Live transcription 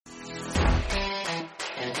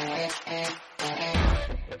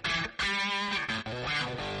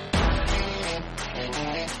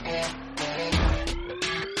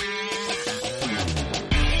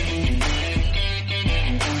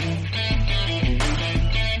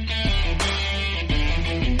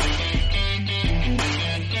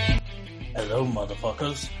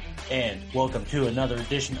motherfuckers, and welcome to another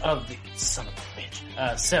edition of the son of a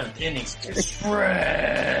bitch, seventh innings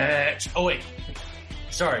stretch. Oh wait,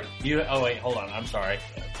 sorry. Hold on. I'm sorry.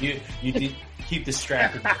 You keep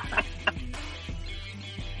distracted.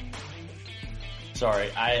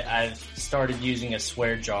 Sorry, I started using a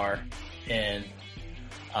swear jar in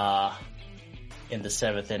the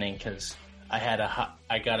seventh inning because I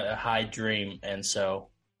got a high dream,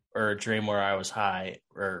 or a dream where I was high,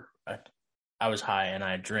 I was high and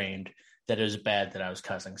I dreamed that it was bad that I was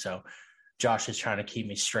cussing. So Josh is trying to keep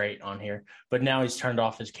me straight on here, but now he's turned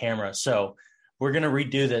off his camera. So we're going to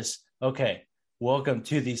redo this. Okay. Welcome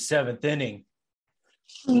to the seventh inning.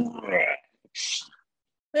 Yeah,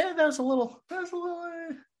 that was a little, it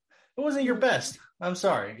wasn't your best. I'm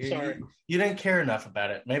sorry. Sorry. You didn't care enough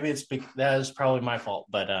about it. Maybe that is probably my fault,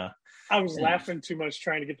 but, I was laughing too much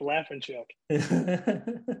trying to get the laughing check.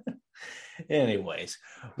 Anyways,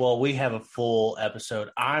 well, we have a full episode.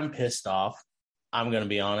 I'm pissed off. I'm going to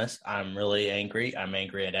be honest. I'm really angry. I'm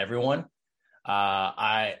angry at everyone.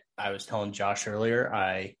 I was telling Josh earlier,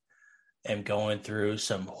 I am going through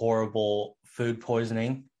some horrible food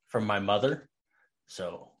poisoning from my mother.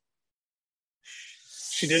 So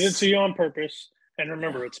she did it to you on purpose. And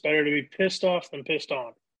remember, it's better to be pissed off than pissed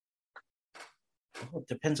on. Well, it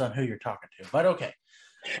depends on who you're talking to, but okay.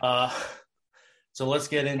 So let's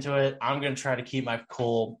get into it. I'm going to try to keep my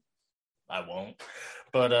cool. I won't.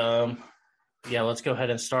 But, yeah, let's go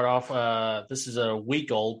ahead and start off. This is a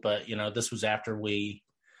week old, but, this was after we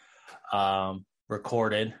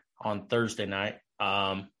recorded on Thursday night.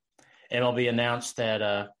 MLB announced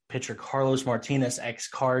that pitcher Carlos Martinez,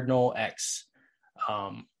 ex-Cardinal, he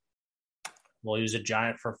was a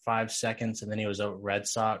Giant for 5 seconds, and then he was a Red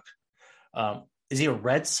Sox. Is he a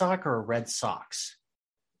Red Sox or a Red Sox?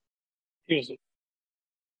 He was.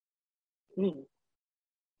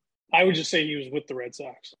 I would just say he was with the Red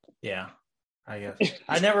Sox. Yeah, I guess.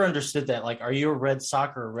 I never understood that. Like, are you a Red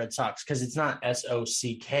Sox or a Red Sox? Because it's not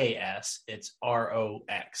SOCKS, it's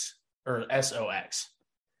ROX or SOX,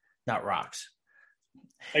 not rocks.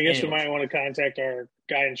 I guess we might want to contact our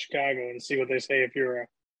guy in Chicago and see what they say if you're a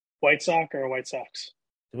White Sox or a White Sox.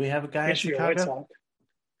 Do we have a guy in Chicago? White Sox.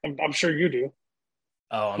 I'm sure you do.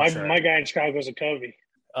 Oh, sure. My guy in Chicago is a Covey.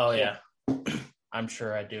 Oh, so. Yeah. I'm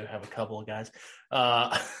sure I do have a couple of guys.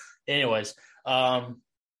 Anyways, yeah,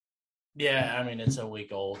 I mean, it's a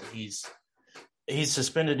week old. He's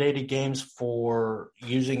suspended 80 games for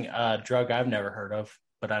using a drug I've never heard of,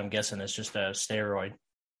 but I'm guessing it's just a steroid.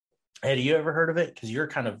 Hey, do you ever heard of it? Because you're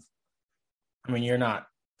you're not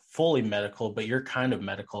fully medical, but you're kind of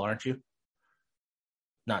medical, aren't you?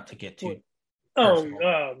 Not to get too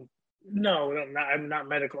personal. No, I'm not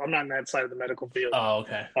medical. I'm not in that side of the medical field. Oh,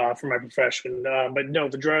 okay. For my profession. But no,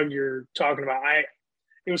 the drug you're talking about,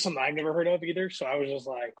 it was something I've never heard of either. So I was just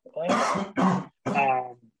like, what?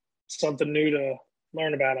 Something new to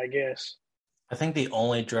learn about, I guess. I think the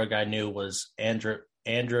only drug I knew was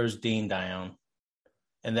androstenedione.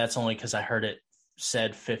 And that's only because I heard it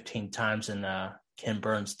said 15 times in Ken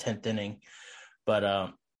Burns' 10th inning.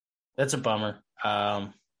 But that's a bummer.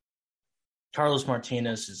 Carlos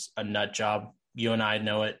Martinez is a nut job. You and I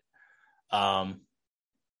know it.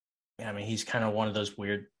 He's kind of one of those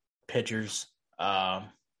weird pitchers. So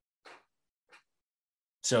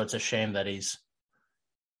it's a shame that he's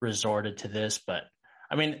resorted to this. But,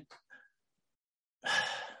 I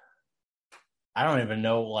don't even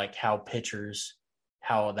know,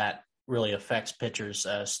 how that really affects pitchers'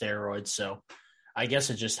 steroids. So I guess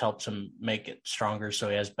it just helps him make it stronger so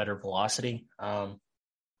he has better velocity.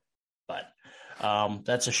 But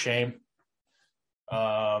that's a shame.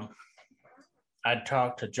 I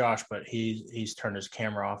talked to Josh, but he's turned his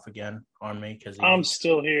camera off again on me because I'm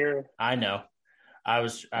still here. I know. I'm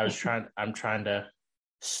trying to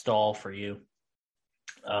stall for you.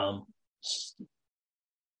 Do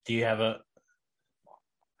you have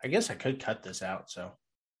I guess I could cut this out. So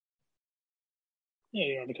yeah,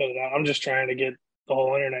 you don't have to cut it out. I'm just trying to get the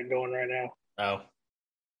whole internet going right now. Oh.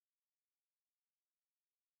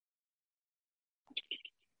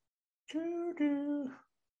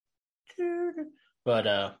 But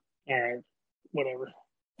all right, whatever.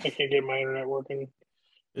 I can't get my internet working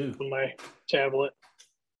on my tablet.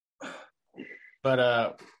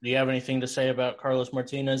 But do you have anything to say about Carlos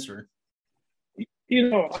Martinez? Or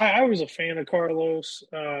I was a fan of Carlos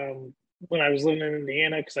when I was living in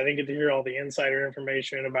Indiana because I didn't get to hear all the insider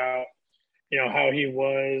information about how he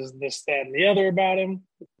was, this, that, and the other about him.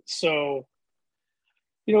 So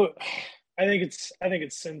I think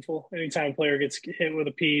it's sinful anytime a player gets hit with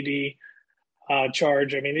a PED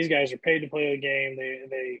charge. I mean, these guys are paid to play the game.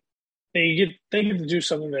 They they get to do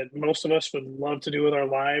something that most of us would love to do with our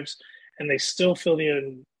lives, and they still feel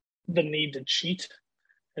the need to cheat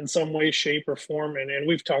in some way, shape, or form. And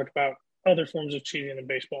we've talked about other forms of cheating in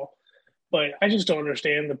baseball, but I just don't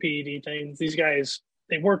understand the PED thing. These guys,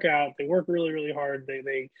 they work out, they work really, really hard.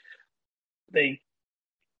 They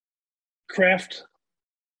craft,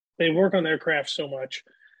 they work on their craft so much,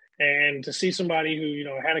 and to see somebody who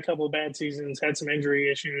had a couple of bad seasons, had some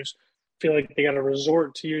injury issues, feel like they got to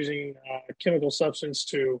resort to using a chemical substance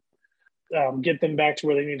to get them back to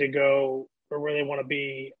where they need to go or where they want to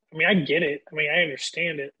be. I mean, I get it. I mean, I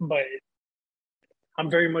understand it, but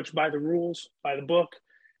I'm very much by the rules, by the book.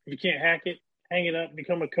 If you can't hack it, hang it up,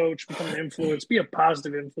 become a coach, become an influence, be a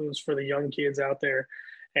positive influence for the young kids out there,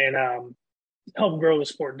 and help grow the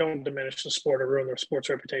sport. Don't diminish the sport or ruin their sports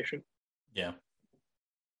reputation. Yeah.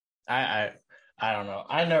 I don't know.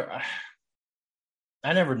 I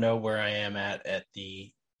never know where I am at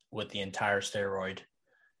the with the entire steroid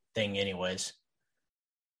thing anyways.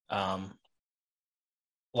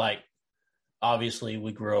 Like obviously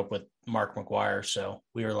we grew up with Mark McGwire, so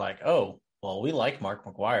we were like, oh, well, we like Mark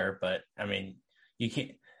McGwire, but I mean, you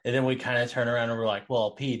can't. And then we kind of turn around and we're like,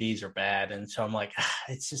 well, PEDs are bad, and so I'm like,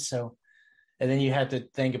 it's just so. And then you had to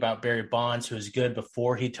think about Barry Bonds, who was good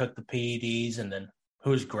before he took the PEDs, and then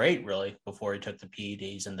who was great really before he took the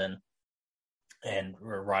PEDs, and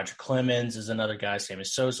Roger Clemens is another guy. Sammy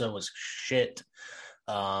Sosa was shit.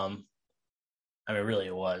 I mean, really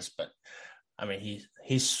it was, but I mean,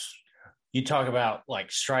 he's you talk about like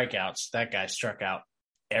strikeouts. That guy struck out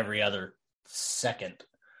every other second.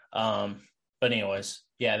 But anyways,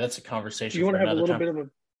 yeah, that's a Do conversation you want for to have a another little time. bit of a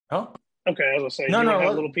Huh? okay? I was gonna say, do No, you want to have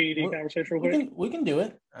a no, little PED conversation real we quick? can do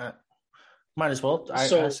it. Might as well. I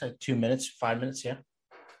So, said 2 minutes, 5 minutes. Yeah.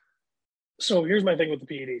 so here's my thing with the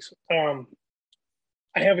PEDs.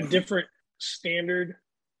 I have a different standard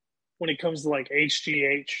when it comes to like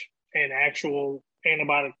HGH and actual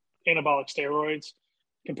anabolic steroids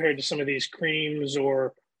compared to some of these creams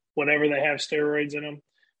or whatever that have steroids in them.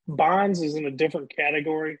 Bonds is in a different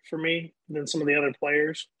category for me than some of the other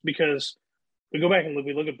players because we go back and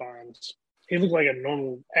we look at Bonds. He looked like a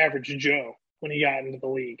normal average Joe when he got into the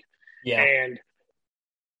league, Yeah. and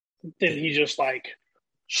then he just like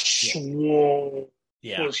Yeah. swole,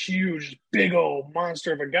 Yeah. was huge, big old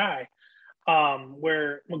monster of a guy.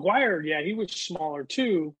 Where McGwire, yeah, he was smaller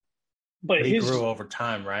too, but But he his grew over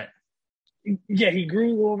time, right? yeah, he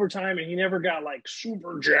grew over time and he never got like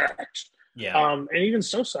super jacked. Yeah. And even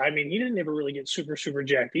Sosa, I mean, he didn't ever really get super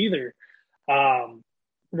jacked either. Um,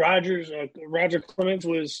 Roger Clemens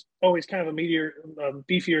was always kind of a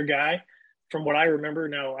beefier guy, from what I remember.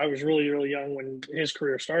 Now, I was really young when his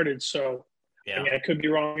career started, so I Yeah. mean, I could be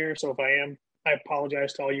wrong here. So if I am, I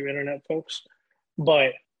apologize to all you internet folks.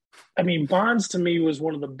 But I mean, Bonds to me was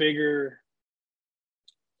one of the bigger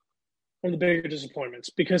disappointments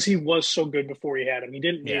because he was so good before he had him. He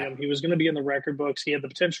didn't need Yeah. him. He was going to be in the record books. He had the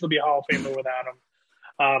potential to be a Hall of Famer without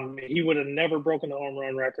him. He would have never broken the home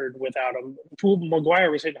run record without him.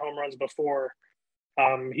 McGwire was hitting home runs before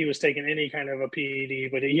he was taking any kind of a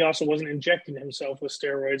PED, but he also wasn't injecting himself with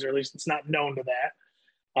steroids, or at least it's not known to that.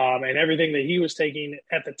 And everything that he was taking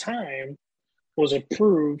at the time was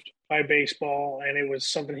approved by baseball, and it was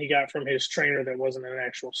something he got from his trainer that wasn't an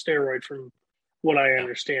actual steroid, from what I Yeah.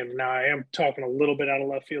 understand. Now, I am talking a little bit out of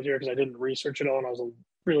left field here because I didn't research it all, and I was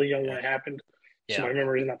really young when Yeah. it happened, so Yeah. my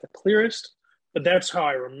memory is not the clearest. But that's how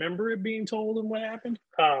I remember it being told and what happened.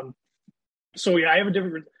 So yeah, I have a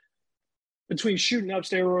different between shooting up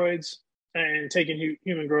steroids and taking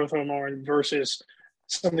human growth hormone versus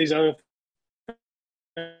some of these other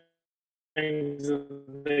things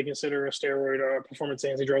that they consider a steroid or a performance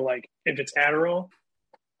enhancing drug. Like if it's Adderall,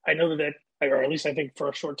 I know that, or at least I think for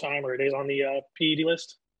a short time, or it is on the PED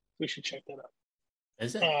list. We should check that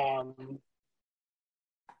Is it? out.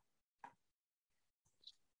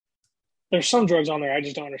 There's some drugs on there. I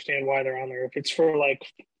just don't understand why they're on there. If it's for like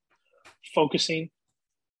focusing,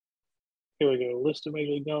 here we go. List of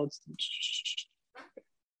major league notes.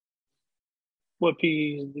 What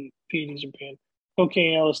PEDs are banned?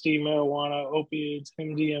 Cocaine, LSD, marijuana, opiates,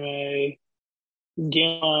 MDMA,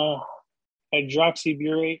 gamma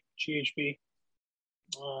hydroxybutyrate, GHB,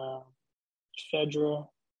 ephedra,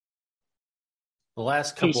 The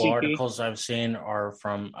last couple PCP. articles I've seen are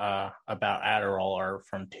from about Adderall are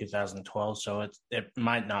from 2012, so it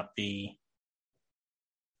might not be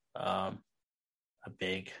a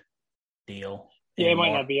big deal Yeah, it might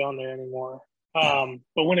anymore. not be on there anymore.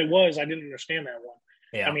 But when it was, I didn't understand that one.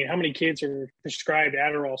 I Yeah. mean, how many kids are prescribed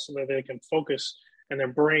Adderall so that they can focus and their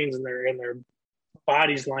brains and their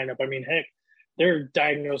bodies line up? I mean, heck, they're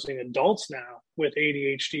diagnosing adults now with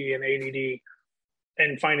ADHD and ADD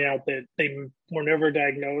and finding out that they were never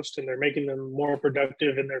diagnosed, and they're making them more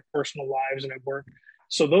productive in their personal lives and at work.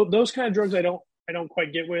 So those kind of drugs I don't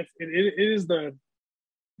quite get with. It is the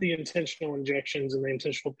intentional injections and the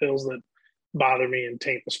intentional pills that bother me and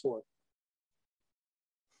taint the sport.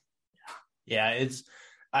 Yeah,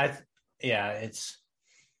 I, yeah, it's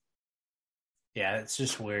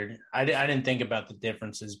just weird. I didn't think about the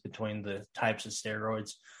differences between the types of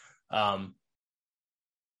steroids.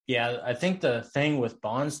 Yeah, I think the thing with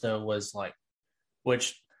Bonds though was like,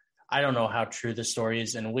 which I don't know how true the story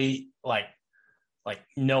is, and we like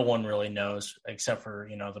no one really knows except for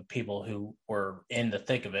the people who were in the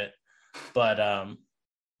thick of it. But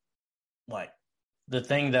like the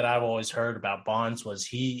thing that I've always heard about Bonds was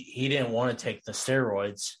he didn't want to take the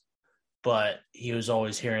steroids, but he was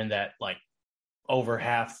always hearing that like over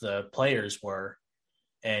half the players were,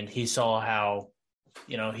 and he saw how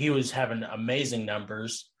he was having amazing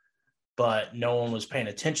numbers, but no one was paying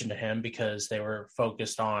attention to him because they were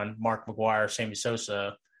focused on Mark McGwire, Sammy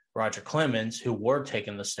Sosa, Roger Clemens, who were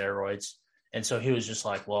taking the steroids. And so he was just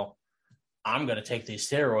like, well, I'm going to take these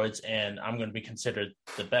steroids and I'm going to be considered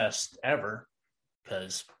the best ever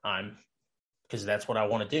because that's what I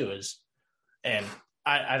want to do is. And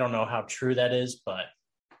I don't know how true that is, but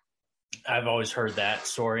I've always heard that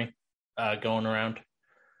story going around.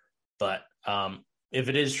 But if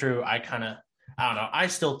it is true, I don't know.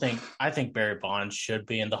 I think Barry Bonds should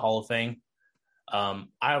be in the Hall of Fame.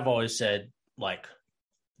 I've always said like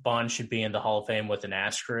Bonds should be in the Hall of Fame with an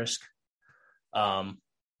asterisk,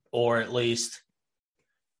 or at least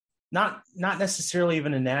not necessarily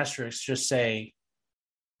even an asterisk. Just say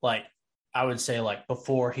like I would say like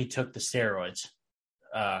before he took the steroids,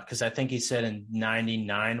 because I think he said in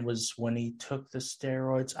 '99 was when he took the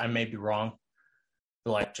steroids. I may be wrong,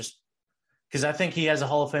 but like just because I think he has a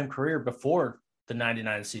Hall of Fame career before the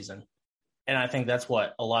 '99 season, and I think that's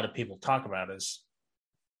what a lot of people talk about is,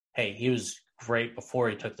 hey, he was great before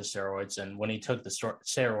he took the steroids, and when he took the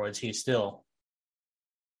steroids, he still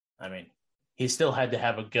had to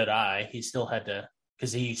have a good eye. He still had to,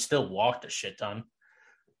 because he still walked a shit ton.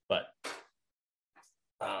 But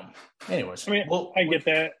anyways, I mean, I get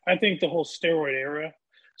that. I think the whole steroid era.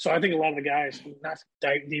 So I think a lot of the guys, not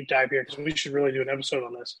deep dive here because we should really do an episode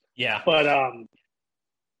on this. Yeah. But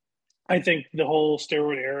I think the whole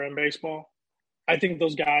steroid era in baseball, I think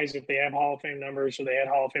those guys, if they have Hall of Fame numbers or they had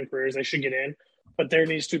Hall of Fame careers, they should get in. But there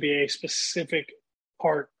needs to be a specific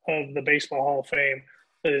part of the Baseball Hall of Fame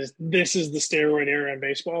that is this is the steroid era in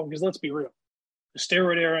baseball. Because let's be real, the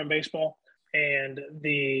steroid era in baseball and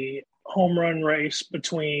the home run race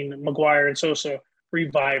between McGwire and Sosa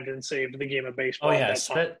revived and saved the game of baseball. Oh yeah,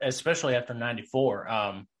 especially after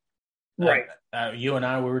 '94. Right. You and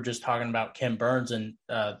I, we were just talking about Ken Burns and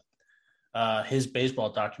his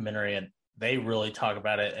baseball documentary, and they really talk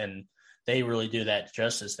about it, and they really do that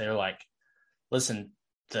justice. They're like, listen,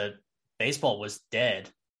 the baseball was dead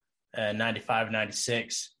in '95,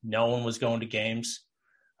 '96. No one was going to games.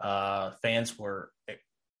 Fans were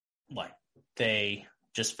like, they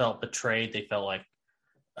just felt betrayed. They felt like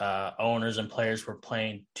owners and players were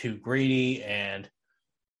playing too greedy, and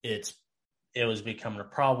it was becoming a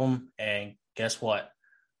problem. And guess what?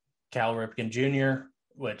 Cal Ripken Jr.,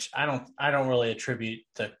 which I don't really attribute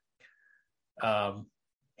to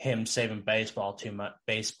him saving baseball too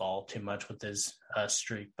much with his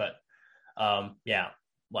streak, but yeah,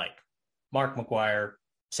 like Mark McGwire,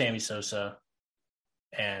 Sammy Sosa,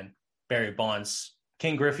 and Barry Bonds,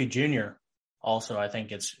 King Griffey Jr. also I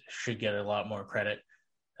think should get a lot more credit.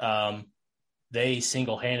 They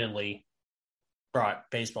single-handedly brought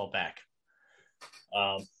baseball back.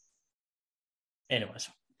 Anyways,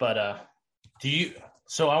 but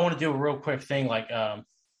so I want to do a real quick thing like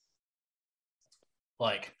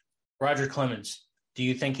Roger Clemens. Do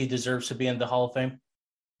you think he deserves to be in the Hall of Fame?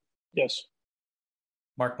 Yes.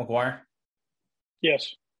 Mark McGwire?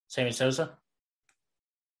 Yes. Sammy Sosa?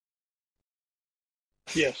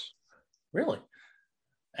 Yes. Really?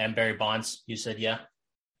 And Barry Bonds, you said yeah?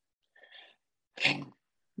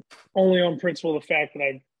 Only on principle the fact that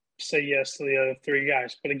I say yes to the other three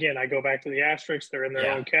guys. But again, I go back to the asterisks. They're in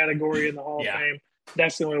their own category in the Hall of Fame.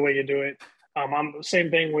 That's the only way you do it. Same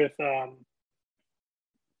thing with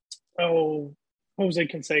Jose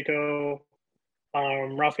Canseco,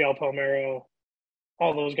 Rafael Palmeiro,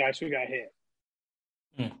 all those guys who got hit.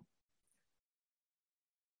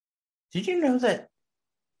 Did you know that?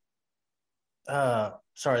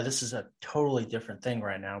 Sorry, this is a totally different thing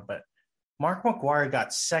right now, but Mark McGwire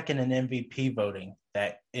got second in MVP voting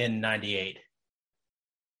that in '98.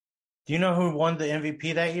 Do you know who won the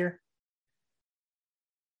MVP that year?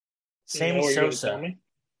 You know Sammy what you're going to tell Sosa. me?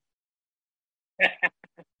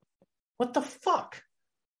 What the fuck?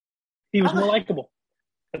 He How was the more likable.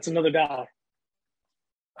 That's another $1.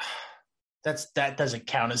 that doesn't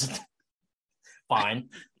count as fine.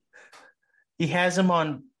 He has him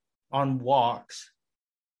on walks.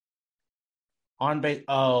 On base.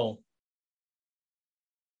 Oh.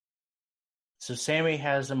 So Sammy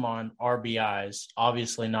has him on RBIs,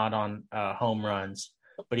 obviously not on home runs,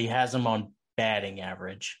 but he has him on batting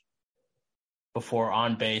average before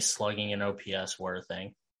on base, slugging, and OPS were a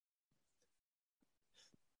thing.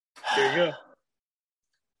 There you go.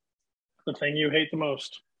 The thing you hate the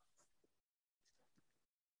most.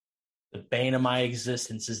 The bane of my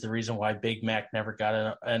existence is the reason why Big Mac never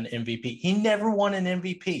got an MVP. He never won an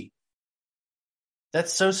MVP.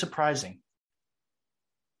 That's so surprising.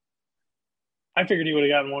 I figured he would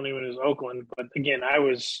have gotten one when he was Oakland, but again, I'm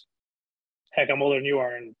older than you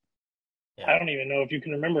are, and I don't even know if you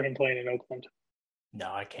can remember him playing in Oakland. No,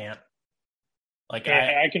 I can't. Like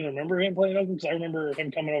I can remember him playing in Oakland because I remember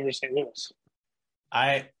him coming over to St. Louis.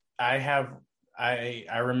 I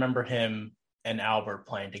remember him and Albert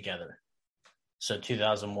playing together. So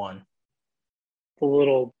 2001.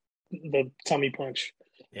 The tummy punch.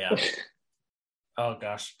 Yeah. Oh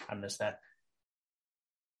gosh, I missed that.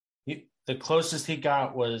 The closest he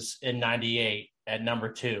got was in 98 at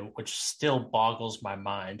number 2, which still boggles my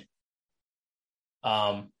mind.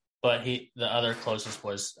 But the other closest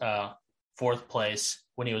was 4th place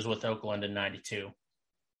when he was with Oakland in 92.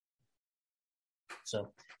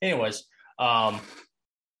 So anyways,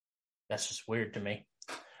 that's just weird to me.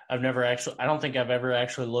 I don't think I've ever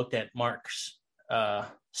actually looked at Mark's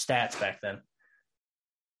stats back then.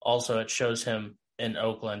 Also, it shows him in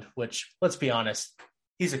Oakland, which, let's be honest,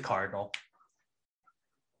 he's a Cardinal.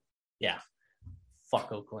 Yeah.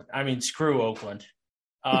 Fuck Oakland. I mean, screw Oakland.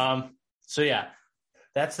 So, yeah,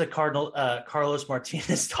 that's the Carlos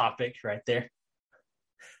Martinez topic right there.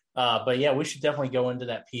 But, yeah, we should definitely go into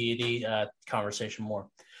that PED conversation more.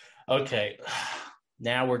 Okay.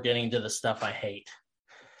 Now we're getting to the stuff I hate.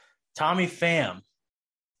 Tommy Pham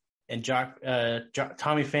and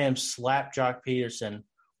Tommy Pham slapped Jock Peterson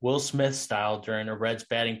Will Smith style during a Reds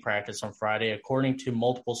batting practice on Friday. According to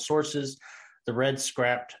multiple sources, the Reds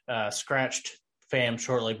scratched Pham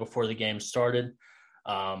shortly before the game started.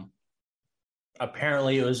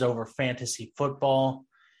 Apparently, it was over fantasy football.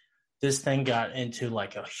 This thing got into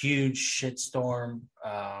like a huge shitstorm,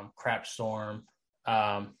 crap storm.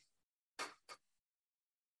 Oh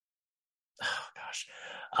gosh,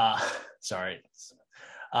 sorry.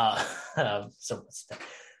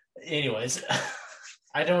 Anyways.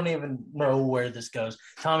 I don't even know where this goes.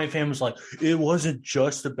 Tommy Pham was like, it wasn't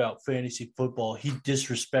just about fantasy football. He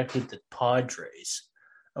disrespected the Padres.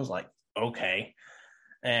 I was like, okay.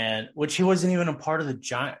 And which he wasn't even a part of the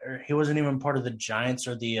Giants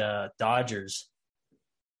or the Dodgers.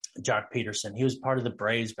 Jock Peterson. He was part of the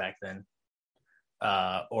Braves back then.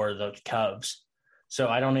 Or the Cubs. So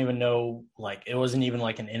I don't even know, like, it wasn't even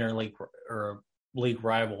like an interleague or a league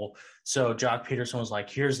rival. So Jock Peterson was like,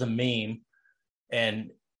 here's the meme.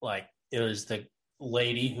 And like it was the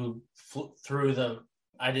lady who threw the.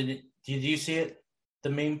 Did you see it? The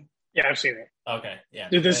meme? Yeah, I've seen it. Okay, yeah.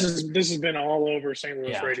 Dude, this has been all over St.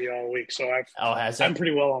 Louis radio all week, so I'm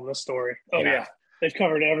pretty well on this story. Oh yeah. They've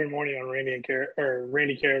covered every morning on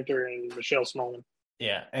Randy Character and Michelle Smallman.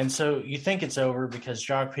 Yeah, and so you think it's over because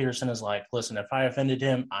Jock Peterson is like, listen, if I offended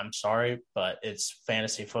him, I'm sorry, but it's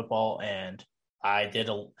fantasy football, and I did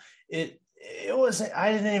it wasn't,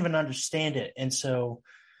 I didn't even understand it. And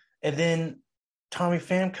then Tommy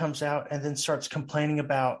Pham comes out and then starts complaining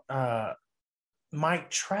about Mike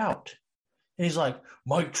Trout. And he's like,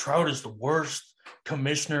 Mike Trout is the worst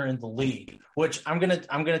commissioner in the league, which I'm going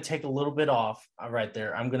to take a little bit off right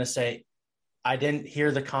there. I'm going to say, I didn't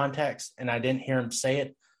hear the context and I didn't hear him say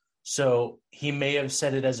it. So he may have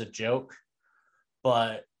said it as a joke,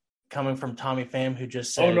 but coming from Tommy Pham, who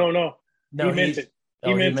just said, oh, no, he meant it.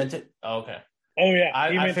 He meant it. Oh, okay. Oh yeah,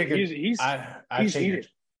 I figured he's figured.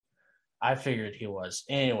 I figured he was.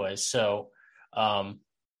 Anyways, so go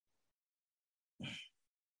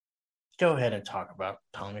ahead and talk about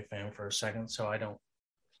Tommy Pham for a second, so I can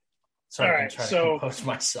try to compose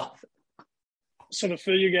myself. So to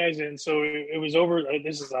fill you guys in, so it was over.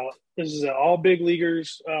 This is an all big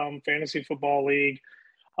leaguers fantasy football league.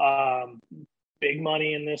 Big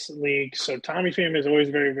money in this league. So Tommy Pham is always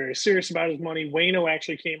very, very serious about his money. Wayno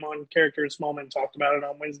actually came on Character and Smallman and talked about it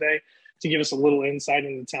on Wednesday to give us a little insight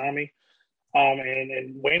into Tommy.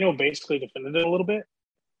 And Wayno basically defended it a little bit.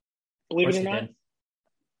 Believe it or not.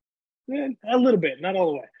 Yeah, a little bit, not all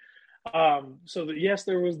the way. Yes,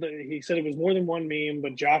 there was he said it was more than one meme,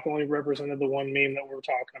 but Jock only represented the one meme that we're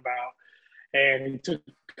talking about. And he took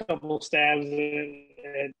a couple of stabs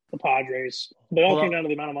at the Padres. But it all came down to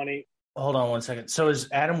the amount of money. Hold on one second. So was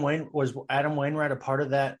Adam Wainwright a part of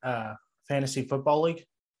that fantasy football league?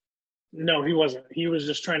 No, he wasn't. He was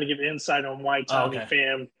just trying to give insight on why Tommy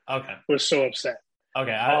Pham was so upset.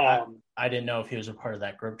 Okay, I didn't know if he was a part of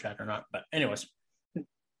that group chat or not. But anyways.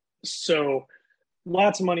 So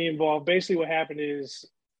lots of money involved. Basically what happened is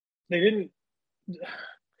they didn't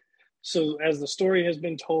 – so as the story has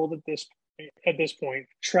been told at this point,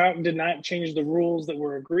 Trout did not change the rules that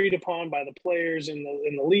were agreed upon by the players in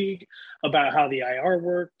the league about how the IR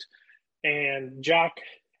worked. And Jock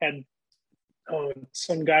had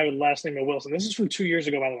some guy with the last name of Wilson. This is from 2 years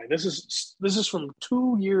ago, by the way. This is from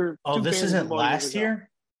 2 years. Oh, this isn't last year?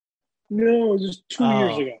 No, it was 2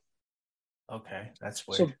 years ago. Okay, that's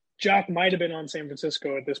weird. So Jock might have been on San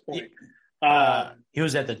Francisco at this point. He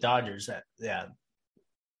was at the Dodgers.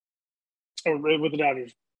 Or with the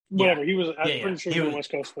Dodgers. Whatever. He was. I'm pretty sure he was on the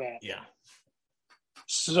West Coast for that. Yeah.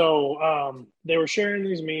 So they were sharing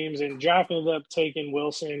these memes, and Jock ended up taking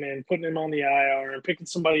Wilson and putting him on the IR and picking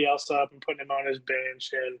somebody else up and putting him on his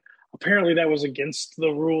bench. And apparently that was against the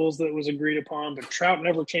rules that was agreed upon, but Trout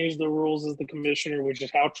never changed the rules as the commissioner, which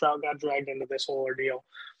is how Trout got dragged into this whole ordeal.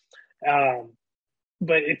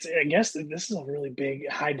 But I guess this is a really big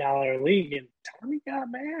high-dollar league, and Tommy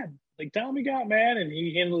got mad. Tommy got mad, and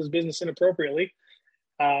he handled his business inappropriately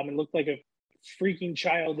and looked like a freaking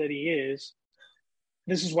child that he is.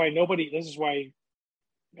 This is why he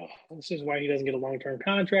doesn't get a long-term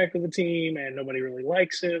contract with the team, and nobody really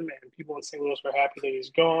likes him, and people in St. Louis are happy that he's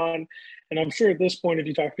gone. And I'm sure at this point, if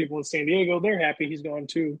you talk to people in San Diego, they're happy he's gone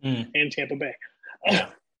too, and Tampa Bay.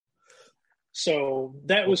 So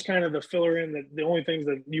that was kind of the filler in that the only things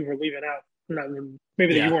that you were leaving out, that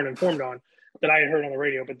you weren't informed on, that I had heard on the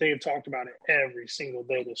radio, but they had talked about it every single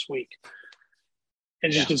day this week.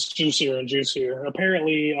 And just gets juicier and juicier.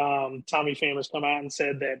 Apparently, Tommy Pham has come out and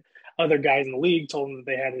said that other guys in the league told him that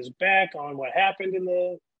they had his back on what happened in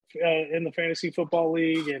the fantasy football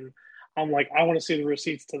league, and I'm like, I want to see the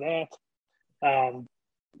receipts to that.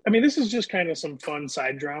 This is just kind of some fun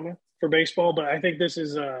side drama for baseball, but I think this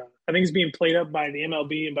is it's being played up by the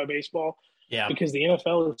MLB and by baseball, because the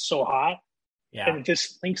NFL is so hot, and it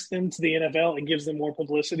just links them to the NFL and gives them more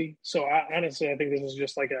publicity. So honestly, I think this is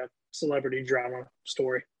just like a celebrity drama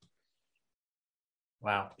story.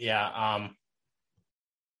 Wow. Yeah.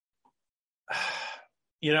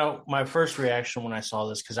 My first reaction when I saw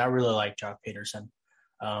this, because I really like Jock Peterson.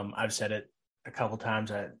 I've said it a couple times.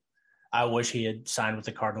 I wish he had signed with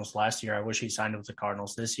the Cardinals last year. I wish he signed with the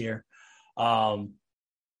Cardinals this year. And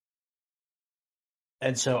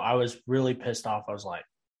so I was really pissed off. I was like,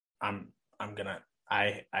 I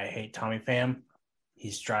hate Tommy Pham.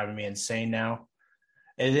 He's driving me insane now.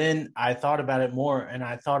 And then I thought about it more, and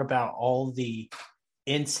I thought about all the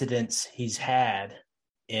incidents he's had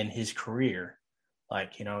in his career.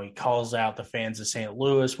 He calls out the fans of St.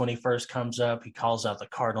 Louis when he first comes up. He calls out the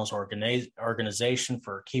Cardinals organization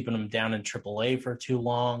for keeping him down in AAA for too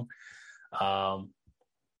long. Then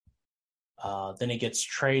he gets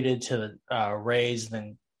traded to the Rays,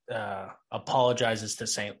 then apologizes to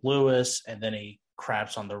St. Louis, and then he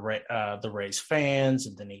craps on the Rays fans,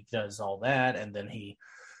 and then he does all that, and then he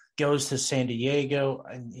goes to San Diego,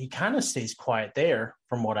 and he kind of stays quiet there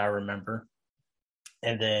from what I remember.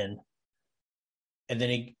 And then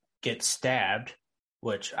he gets stabbed,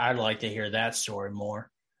 which I'd like to hear that story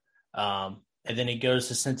more. And then he goes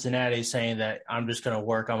to Cincinnati saying that I'm just going to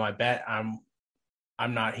work on my bet. I'm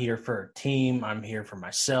not here for a team. I'm here for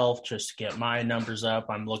myself, just to get my numbers up.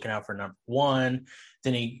 I'm looking out for number one.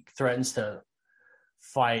 Then he threatens to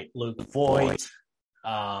fight Luke Voigt.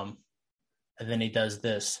 And then he does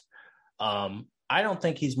this. I don't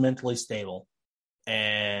think he's mentally stable.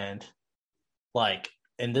 And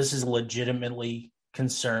this is legitimately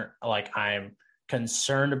concern. I'm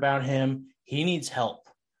concerned about him. He needs help.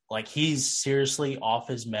 He's seriously off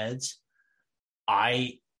his meds.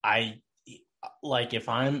 If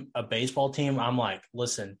I'm a baseball team, I'm like,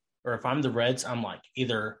 listen, or if I'm the Reds, I'm like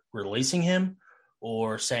either releasing him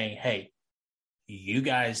or saying, hey, you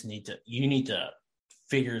guys need to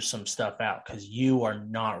figure some stuff out, because you are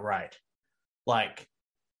not right.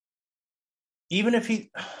 Even if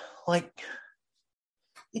he,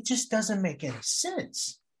 it just doesn't make any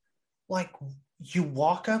sense. You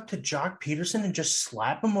walk up to Jock Peterson and just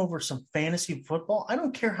slap him over some fantasy football. I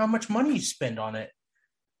don't care how much money you spend on it.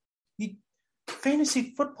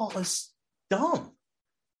 Fantasy football is dumb.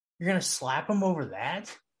 You're going to slap him over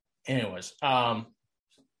that? Anyways,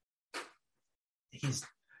 he's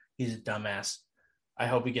He's a dumbass. I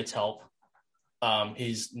hope he gets help.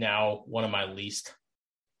 He's now one of my least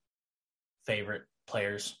favorite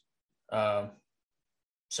players. So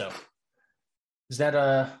is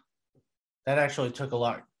that actually took a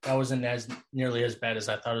lot. That wasn't as nearly as bad as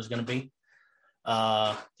I thought it was going to be.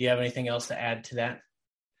 Do you have anything else to add to that?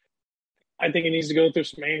 I think he needs to go through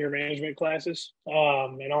some anger management classes.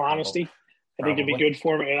 In all honesty, I think it'd be Probably. good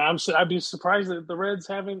for him. And I'd be surprised that the Reds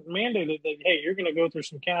haven't mandated that. Hey, you're going to go through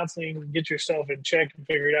some counseling, get yourself in check, and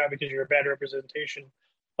figure it out because you're a bad representation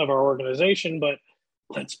of our organization. But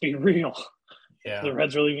let's be real. Yeah. The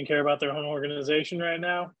Reds really even care about their own organization right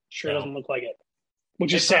now? Sure doesn't look like it.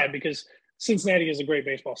 Which is sad because Cincinnati is a great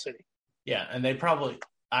baseball city. Yeah, and they probably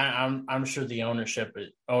I'm sure the ownership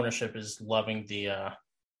is loving the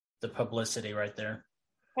publicity right there.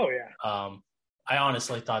 Oh yeah. I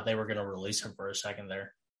honestly thought they were going to release him for a second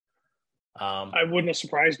there. I wouldn't have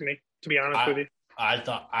surprised me, to be honest with you. I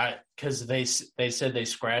thought because they said they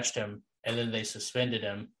scratched him and then they suspended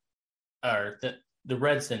him, or the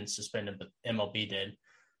Reds didn't suspend him, but MLB did,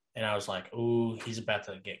 and I was like, ooh, he's about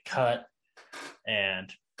to get cut,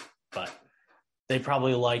 but they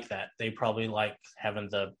probably like that. They probably like having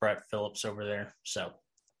the Brett Phillips over there. So,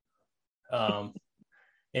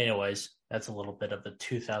 anyways, that's a little bit of the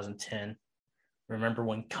 2010. Remember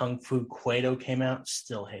when Kung Fu Cueto came out?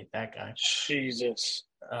 Still hate that guy. Jesus.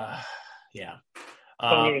 Yeah.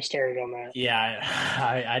 Don't get me started on that. Yeah,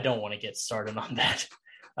 I don't want to get started on that.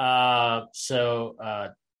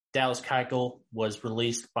 Dallas Keuchel was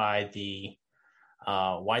released by the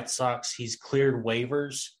White Sox. He's cleared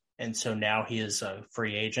waivers, and so now he is a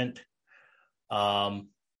free agent.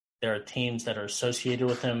 There are teams that are associated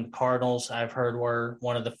with him. Cardinals, I've heard, were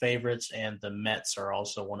one of the favorites, and the Mets are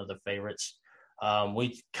also one of the favorites.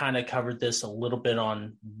 We kind of covered this a little bit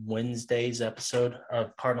on Wednesday's episode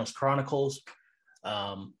of Cardinals Chronicles.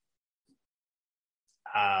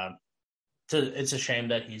 It's a shame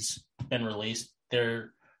that he's been released.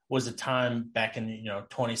 There was a time back in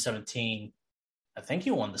 2017, I think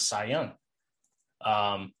he won the Cy Young.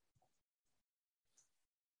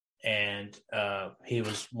 And he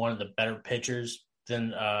was one of the better pitchers.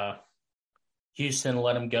 Then Houston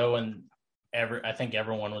let him go, and I think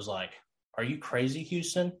everyone was like, "Are you crazy,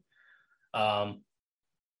 Houston?"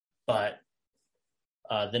 But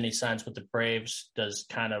then he signs with the Braves, does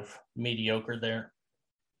kind of mediocre there.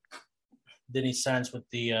 Then he signs with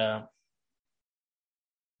the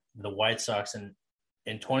White Sox, and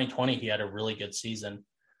in 2020 he had a really good season.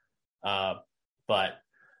 But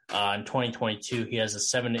in 2022 he has a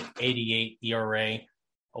 7.88 ERA,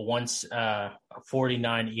 a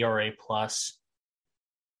 49 ERA plus,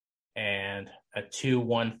 and a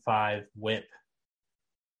 2.15 WHIP.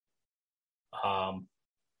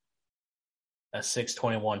 A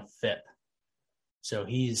 6.21 FIP. So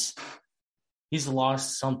he's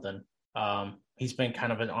lost something. He's been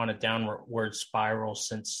kind of on a downward spiral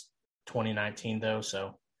since 2019, though.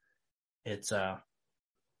 So it's I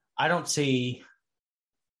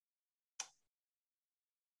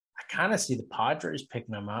kind of see the Padres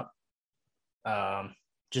picking him up,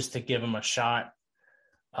 just to give him a shot.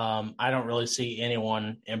 I don't really see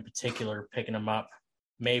anyone in particular picking him up.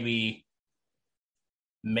 Maybe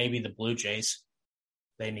the Blue Jays.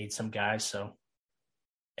 They need some guys. So,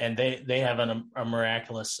 and they have a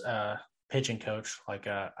miraculous pitching coach, like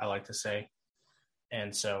I like to say,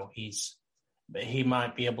 and so he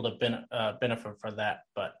might be able to benefit for that.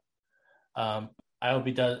 But I hope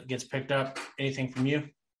he gets picked up. Anything from you?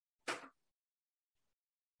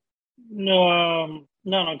 No,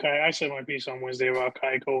 okay. I said my piece on Wednesday about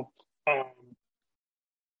Keuchel.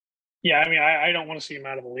 Yeah, I mean, I don't want to see him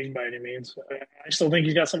out of the league by any means. I still think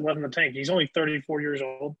he's got something left in the tank. He's only 34 years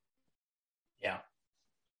old. Yeah.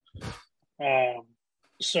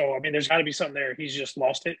 So, I mean, there's got to be something there. He's just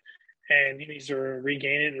lost it, and he needs to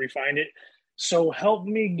regain it and refine it. So help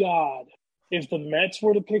me God, if the Mets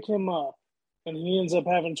were to pick him up and he ends up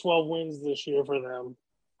having 12 wins this year for them,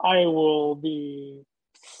 I will be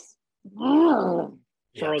for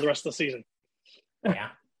the rest of the season. Yeah.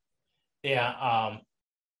 Yeah.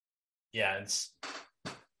 Yeah,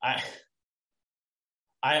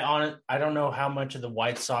 I don't know how much of the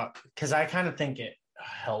White Sox, because I kind of think it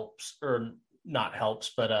helps, or not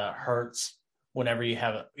helps, but hurts whenever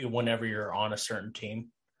you're on a certain team.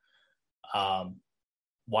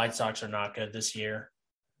 White Sox are not good this year,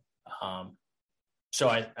 so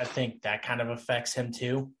I think that kind of affects him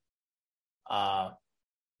too. But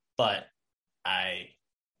I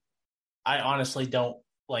honestly don't.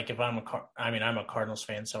 Like, if I'm a Cardinals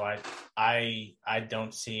fan, so I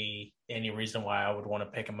don't see any reason why I would want to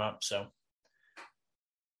pick him up. So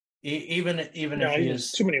Even No, if he he just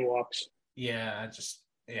is, too many walks.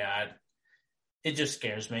 it just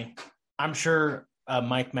scares me. I'm sure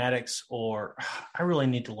Mike Maddox, or I really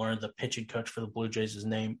need to learn the pitching coach for the Blue Jays'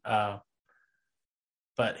 name,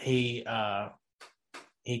 but he can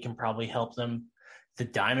probably help them. The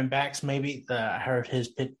Diamondbacks, maybe. I heard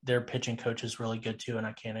their pitching coach is really good too, and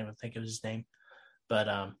I can't even think of his name. But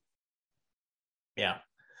yeah.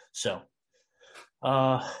 So,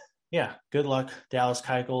 yeah. Good luck, Dallas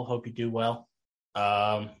Keuchel. Hope you do well.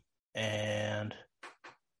 And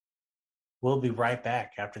we'll be right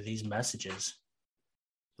back after these messages.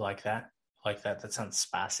 Like that? Like that? That sounds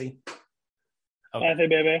spicy. Okay. Hey,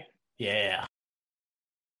 baby. Yeah.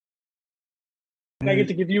 I get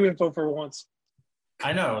to give you info for once.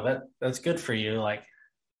 I know that's good for you. Like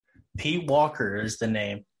Pete Walker is the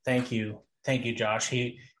name. Thank you, Josh.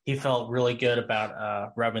 He felt really good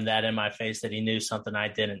about rubbing that in my face that he knew something I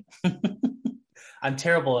didn't. I'm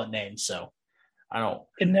terrible at names, so I don't.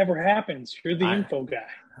 It never happens. You're the info guy.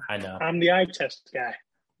 I know. I'm the eye test guy.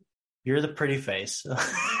 You're the pretty face.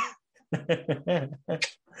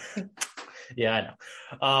 Yeah, I know.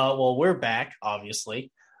 Well, we're back,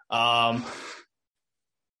 obviously. Wow.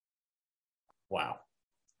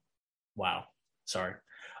 Sorry.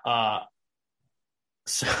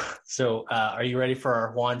 So are you ready for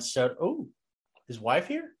our Juan Soto? Oh, his wife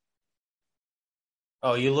here?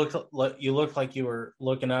 Oh, you looked like you were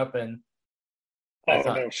looking up and.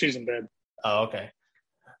 No, she's in bed. Oh, okay.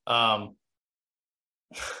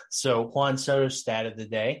 So Juan Soto's stat of the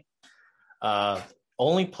day.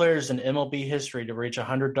 Only players in MLB history to reach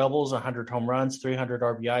 100 doubles, 100 home runs, 300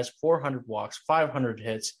 RBIs, 400 walks, 500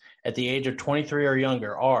 hits at the age of 23 or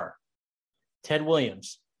younger are Ted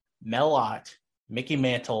Williams, Mel Ott, Mickey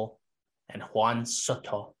Mantle, and Juan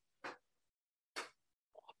Soto.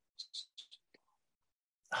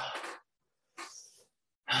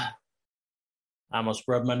 I almost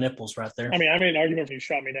rubbed my nipples right there. I mean, I made an argument if you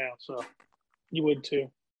shot me down, so you would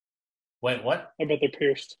too. Wait, what? I bet they're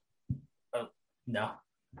pierced. Oh, no,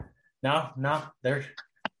 they're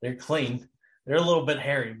clean. They're a little bit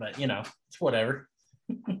hairy, but it's whatever.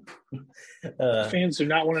 Fans do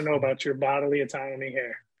not want to know about your bodily autonomy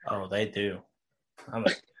hair. Oh, they do.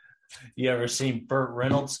 You ever seen Burt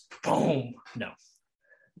Reynolds? Boom. No.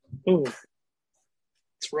 Ooh,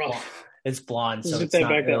 it's rough. It's blonde, so it's not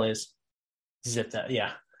really as zipped up.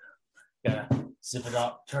 Yeah. Gotta zip it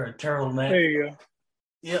up. Turn a little man. There you go.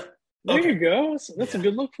 Yep. There you go. That's a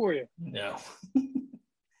good look for you. No.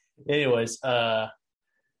 Anyways,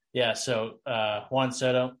 yeah, so Juan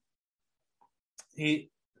Soto,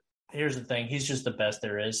 here's the thing. He's just the best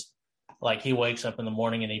there is. Like, he wakes up in the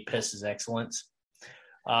morning and he pisses excellence.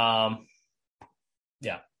 Yeah,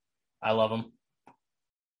 I love him.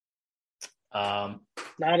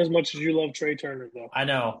 Not as much as you love Trey Turner, though. I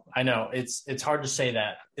know. It's hard to say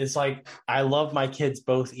that. It's like I love my kids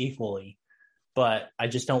both equally, but I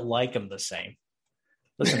just don't like them the same.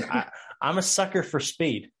 Listen, I'm a sucker for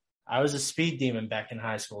speed. I was a speed demon back in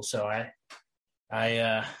high school, so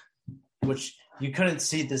I which you couldn't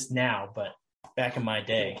see this now, but back in my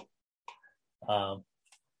day,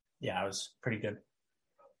 yeah, I was pretty good.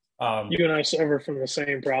 You and I suffer from the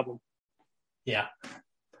same problem. Yeah.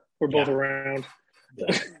 We're both around.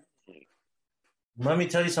 Yeah. Let me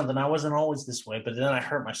tell you something. I wasn't always this way, but then I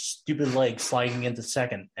hurt my stupid leg sliding into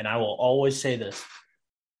second, and I will always say this.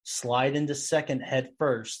 Slide into second head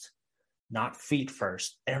first, not feet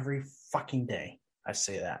first. Every fucking day I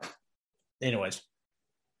say that. Anyways,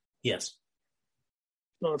 yes.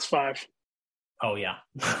 No, it's 5. Oh, yeah.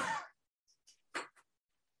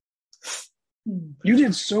 You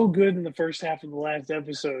did so good in the first half of the last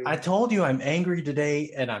episode. I told you I'm angry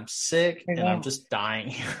today, and I'm sick, and I'm just dying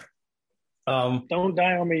here. Don't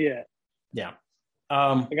die on me yet. Yeah.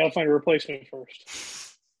 I got to find a replacement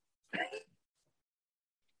first.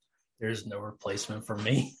 There's no replacement for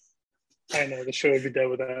me. I know, the show would be dead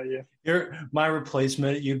without you. You're my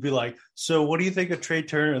replacement. You'd be like, so what do you think of Trey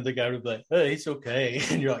Turner? And the guy would be like, hey, he's okay.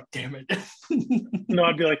 And you're like, damn it. No,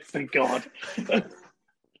 I'd be like, thank God.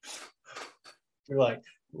 You're like,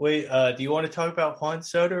 wait, do you want to talk about Juan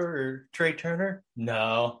Soto or Trey Turner?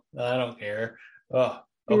 No, I don't care. Oh,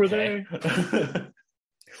 Who were they?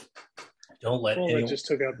 Don't let anyone. I just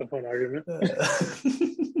took out the fun argument.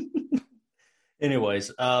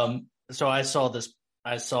 Anyways, so I saw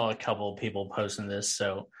a couple of people posting this,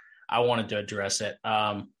 so I wanted to address it.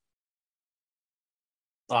 Like,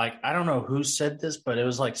 I don't know who said this, but it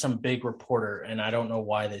was like some big reporter, and I don't know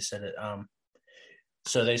why they said it.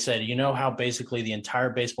 So they said, you know how basically the entire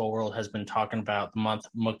baseball world has been talking about the month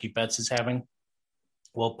Mookie Betts is having?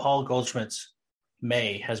 Well, Paul Goldschmidt's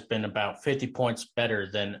May has been about 50 points better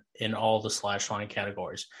than in all the slash line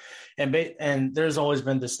categories. And there's always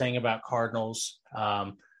been this thing about Cardinals.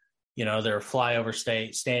 They're a flyover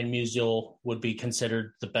state. Stan Musial would be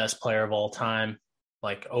considered the best player of all time,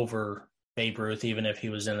 like over Babe Ruth, even if he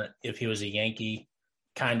was a Yankee,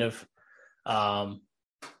 kind of. And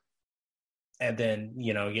then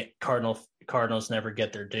Cardinals never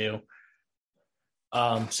get their due.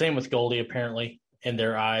 Same with Goldie, apparently, in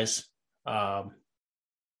their eyes.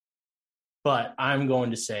 But I'm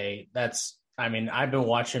going to say I've been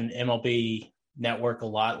watching MLB Network a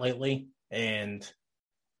lot lately, and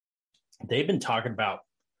they've been talking about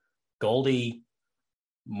Goldie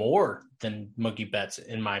more than Mookie Betts,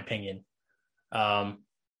 in my opinion. Mark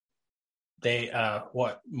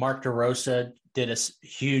DeRosa did a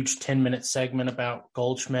huge 10-minute segment about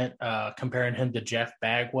Goldschmidt, comparing him to Jeff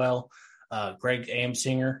Bagwell. Greg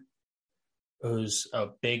Amsinger, who's a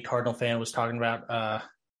big Cardinal fan, was talking about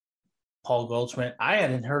Paul Goldschmidt. I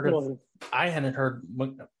hadn't heard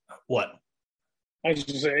what. I was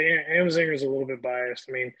just say Amsinger's a little bit biased.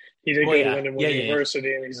 I mean, he did go to Lindenwood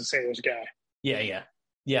University, and he's a St. Louis guy. Yeah.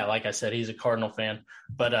 Like I said, he's a Cardinal fan,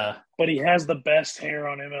 but he has the best hair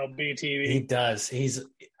on MLB TV. He does.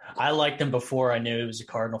 I liked him before I knew he was a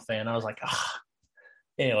Cardinal fan. I was like,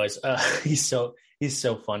 Anyways, he's so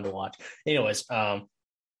fun to watch. Anyways,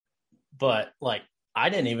 but like I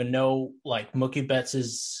didn't even know like Mookie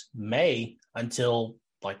Betts' May until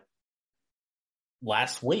like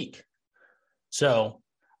last week. So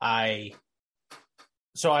anyways,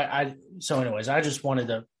 I just wanted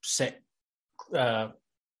to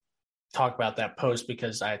talk about that post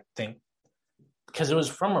because it was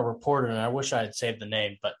from a reporter and I wish I had saved the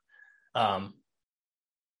name, but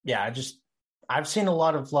I've seen a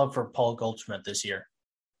lot of love for Paul Goldschmidt this year,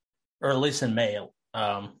 or at least in May.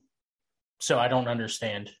 So I don't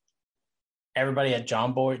understand. Everybody at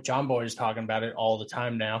John Boy is talking about it all the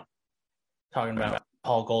time now, talking about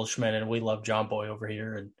Paul Goldschmidt, and we love John Boy over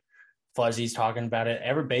here, and Fuzzy's talking about it.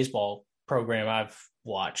 Every baseball program I've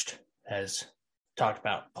watched has talked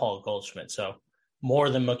about Paul Goldschmidt, so more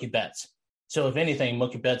than Mookie Betts. So if anything,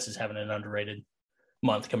 Mookie Betts is having an underrated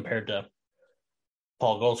month compared to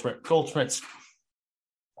Paul Goldschmidt. Goldschmidt's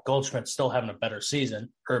still having a better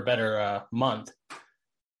season or a better month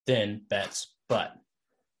than Betts, but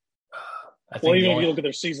I think even if you look at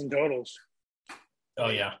their season totals. Oh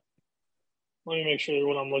yeah. Let me make sure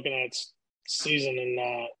what I'm looking at is season,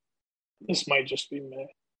 and this might just be May.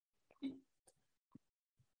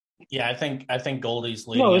 Yeah, I think Goldie's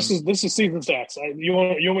leading. No, this is season stats. You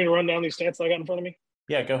want me to run down these stats I got in front of me?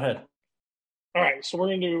 Yeah, go ahead. All right, so we're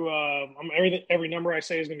gonna do every number I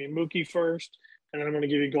say is gonna be Mookie first, and then I'm gonna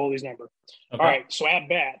give you Goldie's number. Okay. All right, so at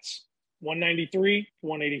bats, 193,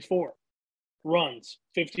 184. Runs,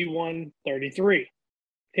 51, 33.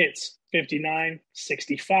 Hits, 59,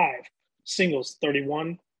 65. Singles,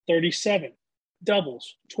 31, 37.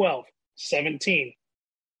 Doubles, 12, 17.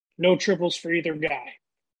 No triples for either guy.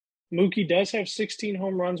 Mookie does have 16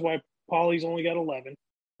 home runs, while Paulie's only got 11.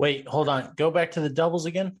 Wait, hold on. Go back to the doubles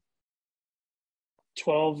again.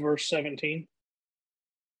 12 versus 17.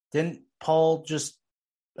 Didn't Paul just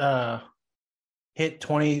hit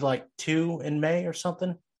 22 in May or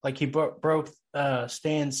something? Like he broke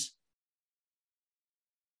Stan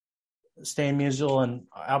Musial and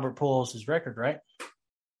Albert Pujols' record, right?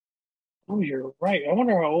 Oh, you're right. I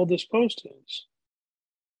wonder how old this post is.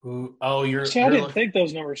 I didn't think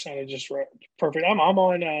those numbers sounded just right. Perfect. I'm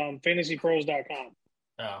on fantasypros.com.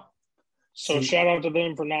 Oh. So shout out to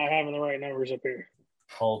them for not having the right numbers up here.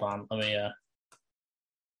 Hold on. Let me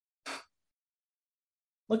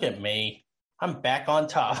look at me. I'm back on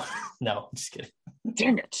top. No, I'm just kidding.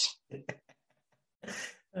 Damn it.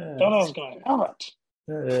 Thought I was going to have it.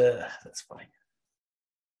 That's funny.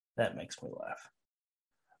 That makes me laugh.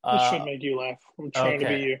 This should make you laugh. I'm trying to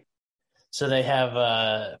be you. So they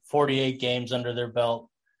have 48 games under their belt.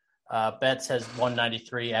 Betts has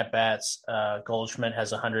 193 at bats. Goldschmidt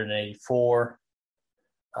has 184.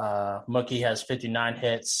 Mookie has 59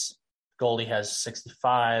 hits. Goldie has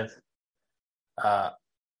 65.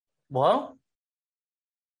 Well,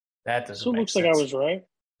 that doesn't. So it looks sense. Like I was right.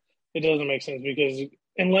 It doesn't make sense because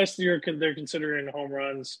unless they're considering home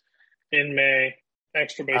runs in May,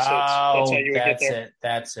 extra base hits. That's how you would get there.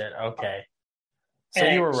 That's it. Okay. So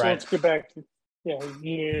you were right. So let's get back to yeah. All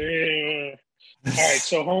right.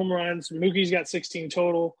 So home runs. Mookie's got 16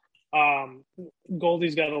 total.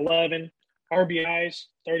 Goldie's got 11. RBIs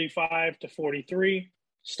 35 to 43.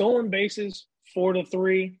 Stolen bases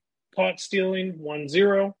 4-3. Caught stealing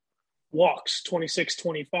 1-0. Walks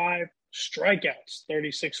 26-25. Strikeouts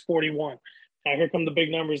 36-41. Now here come the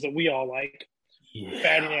big numbers that we all like.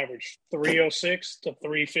 Batting average 306 to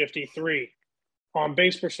 353. On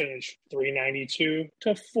base percentage 392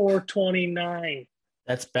 to 429.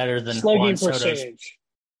 That's better than Juan Slugging Soto's. percentage.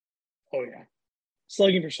 Oh, yeah.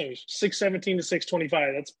 Slugging percentage 617 to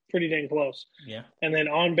 625. That's pretty dang close. Yeah. And then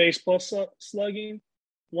on base plus slugging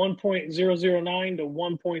 1.009 to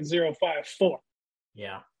 1.054.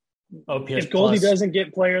 Yeah. OPS if Goldie plus doesn't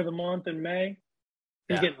get player of the month in May,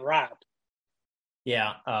 he's getting robbed.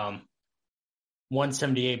 Yeah.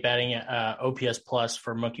 178 batting OPS plus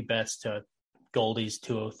for Mookie Betts to Goldie's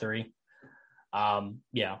 203.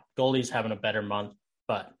 Yeah, Goldie's having a better month,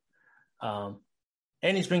 but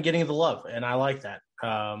and he's been getting the love, and I like that.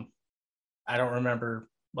 I don't remember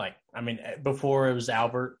before it was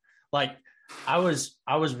Albert.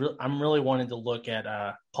 I'm really wanting to look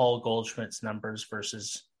at Paul Goldschmidt's numbers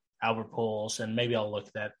versus Albert Pujols, and maybe I'll look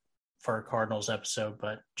at that for a Cardinals episode,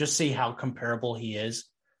 but just see how comparable he is.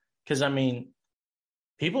 Because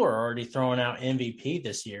people are already throwing out MVP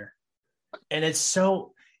this year, and it's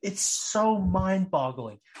so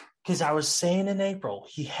mind-boggling. Because I was saying in April,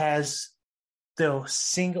 he has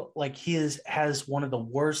has one of the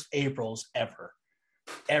worst Aprils ever.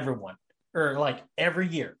 Everyone, or every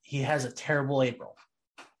year, he has a terrible April.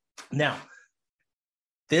 Now,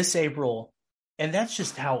 this April, and that's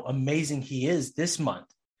just how amazing he is this month.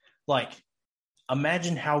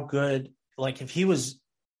 Imagine how good, if he was,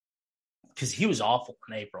 because he was awful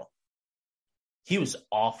in April. He was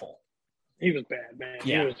awful. He was bad, man.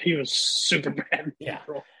 Yeah. He was super bad in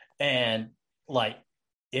April. And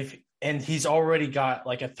he's already got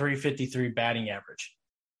a 353 batting average.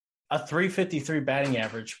 A 353 batting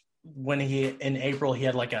average when in April he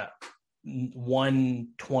had a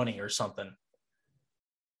 120 or something.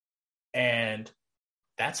 And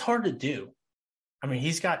that's hard to do.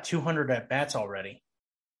 He's got 200 at bats already.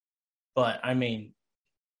 But and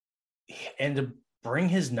to bring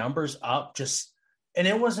his numbers up and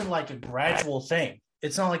it wasn't a gradual thing.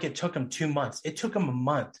 It's not like it took him 2 months. It took him a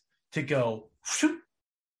month to go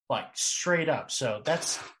straight up. So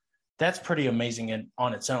that's pretty amazing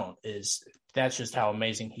on its own. That's just how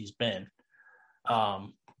amazing he's been.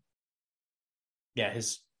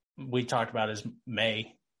 We talked about his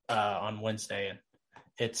May on Wednesday, and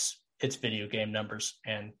it's video game numbers,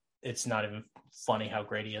 and it's not even funny how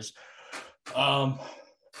great he is.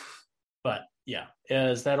 But yeah,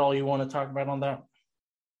 is that all you want to talk about on that?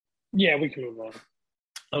 Yeah, we can move on.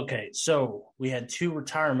 Okay, so we had 2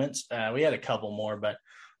 retirements. We had a couple more, but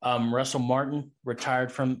Russell Martin retired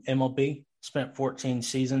from MLB, spent 14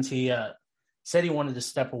 seasons. He said he wanted to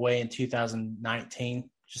step away in 2019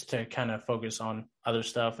 just to kind of focus on other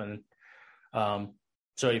stuff. And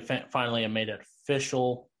so he finally made it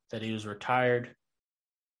official that he was retired.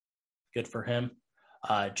 Good for him.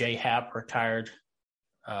 Jay Happ retired.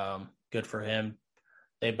 Good for him.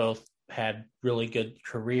 They both had really good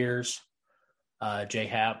careers. Jay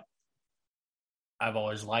Happ, I've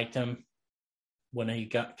always liked him. When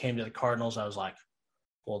he came to the Cardinals, I was like,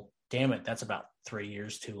 well, damn it, that's about 3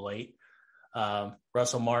 years too late.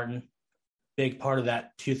 Russell Martin, big part of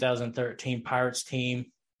that 2013 Pirates team.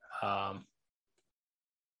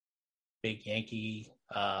 Big Yankee.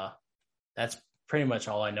 That's pretty much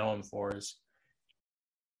all I know him for.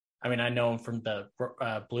 I know him from the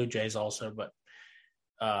Blue Jays also, but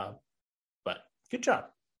good job.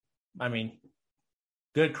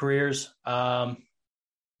 Good careers. I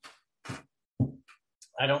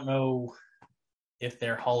don't know if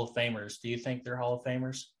they're Hall of Famers. Do you think they're Hall of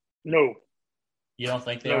Famers? No. You don't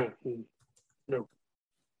think they are? No.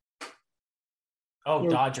 Oh, no.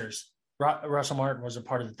 Dodgers. Russell Martin was a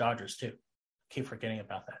part of the Dodgers too. Keep forgetting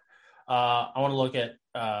about that. I want to look at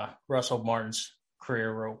Russell Martin's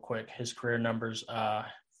career real quick. His career numbers: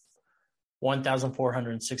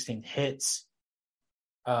 1,416 hits,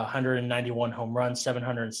 191 home runs,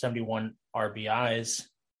 771 RBIs,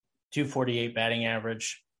 248 batting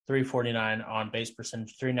average, 349 on base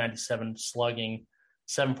percentage, 397 slugging,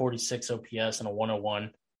 746 OPS, and a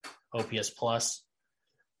 101 OPS plus.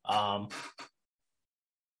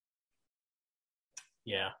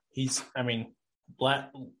 He's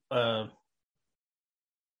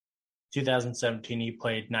 2017 he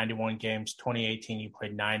played 91 games, 2018 he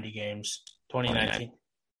played 90 games,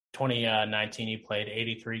 2019 he played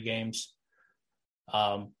 83 games.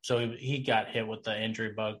 So he got hit with the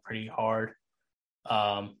injury bug pretty hard.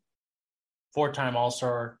 4-time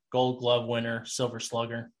All-Star, Gold Glove winner, Silver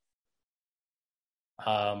Slugger.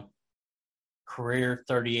 Career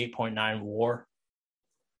 38.9 WAR.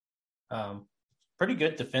 Pretty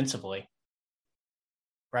good defensively,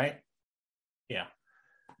 right? Yeah.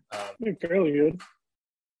 Fairly good.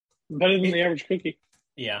 Better than the average cookie.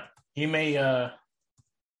 Yeah. He may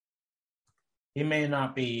He may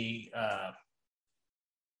not be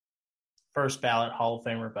first ballot Hall of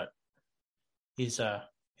Famer, but he's a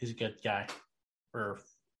good guy or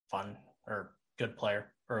fun or good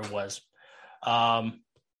player or was.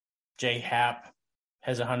 Jay Happ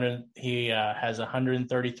has 100. He has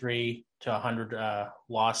 133 to 100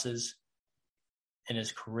 losses in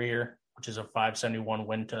his career, which is a 571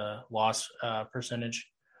 win to loss percentage.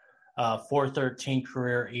 413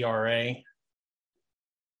 career ERA.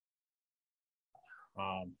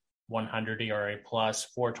 100 ERA plus,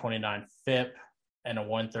 429 FIP, and a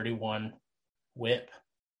 131 WHIP.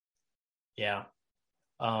 Yeah.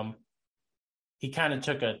 He kind of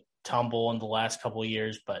took a tumble in the last couple of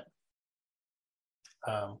years, but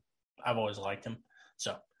I've always liked him.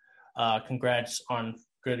 So congrats on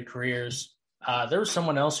good careers. There was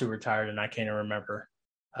someone else who retired, and I can't even remember.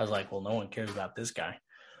 I was like, well, no one cares about this guy.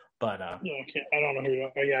 But yeah, I don't know who.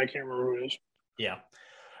 I can't remember who it is. Yeah.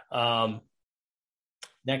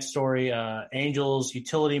 Next story, Angels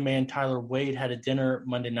utility man Tyler Wade had a dinner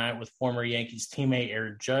Monday night with former Yankees teammate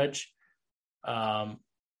Aaron Judge.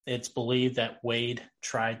 It's believed that Wade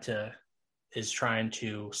is trying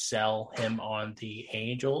to sell him on the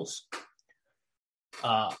Angels.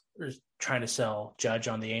 Trying to sell Judge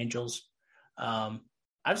on the Angels. I've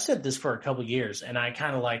said this for a couple of years, and I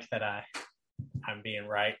kind of like that I'm being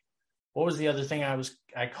right. What was the other thing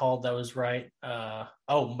I called that was right?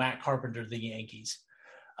 Matt Carpenter, the Yankees.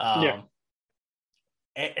 Yeah.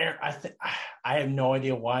 I have no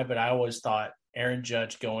idea why, but I always thought Aaron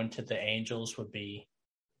Judge going to the Angels would be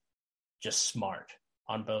just smart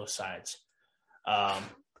on both sides. I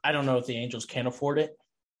don't know if the Angels can afford it.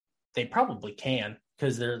 They probably can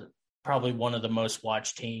because they're probably one of the most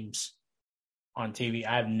watched teams on TV.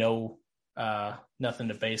 I have nothing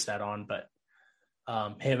to base that on, but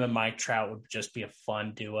him and Mike Trout would just be a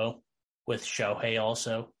fun duo with Shohei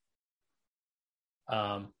also.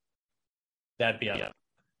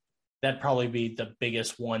 That'd probably be the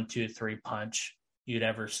biggest 1, 2, 3 punch you'd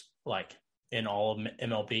ever like in all of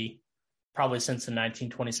MLB, probably since the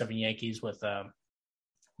 1927 Yankees with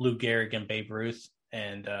Lou Gehrig and Babe Ruth,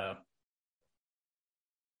 and it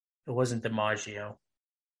wasn't DiMaggio.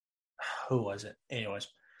 Who was it? Anyways,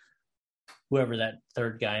 whoever that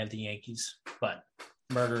third guy at the Yankees, but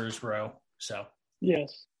Murderers Row. So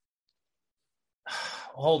yes.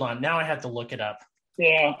 Hold on, now I have to look it up.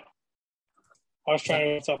 Yeah. I was trying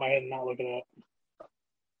to off the top of my head and not look it up.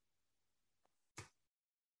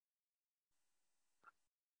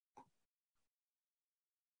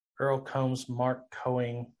 Earl Combs, Mark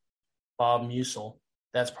Coing, Bob Musil.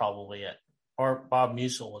 That's probably it. Or Bob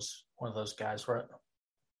Musil was one of those guys, right?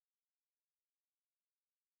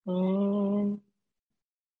 I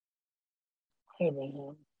have been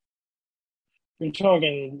him. You're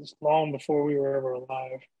talking long before we were ever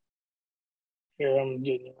alive. Here, I'm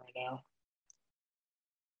getting it right now.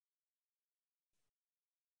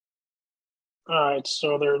 All right,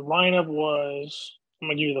 so their lineup was. I'm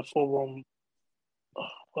gonna give you the full blown.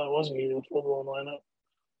 Well, I wasn't giving you the full blown lineup.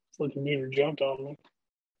 The computer jumped on me.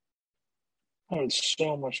 I'm having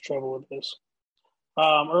so much trouble with this.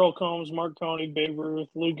 Earl Combs, Mark Coney, Babe Ruth,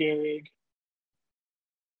 Lou Gehrig,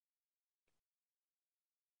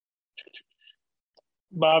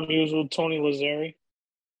 Bob Musil, Tony Lazzeri.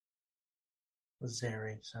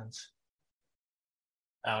 Lazzeri since.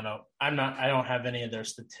 I don't know. I don't have any of their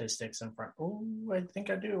statistics in front. Oh, I think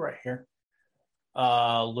I do right here.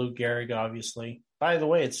 Lou Gehrig, obviously. By the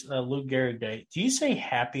way, it's Lou Gehrig Day. Do you say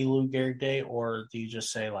Happy Lou Gehrig Day, or do you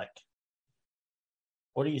just say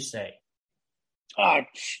what do you say?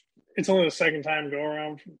 It's only the second time go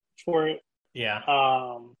around for it. Yeah.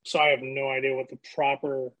 So I have no idea what the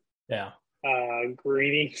proper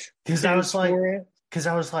greeting. Because I was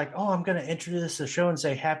like, oh, I'm going to introduce the show and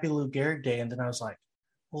say Happy Lou Gehrig Day, and then I was like,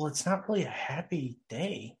 well, it's not really a happy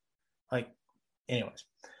day. Anyways.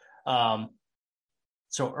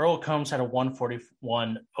 So Earl Combs had a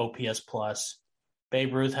 141 OPS plus.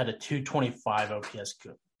 Babe Ruth had a 225 OPS.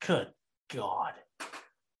 Good God.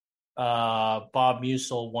 Bob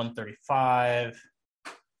Musil, 135.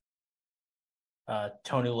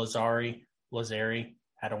 Tony Lazzeri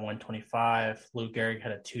had a 125. Lou Gehrig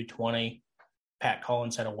had a 220. Pat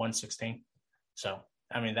Collins had a 116. So,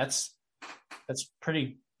 I mean, that's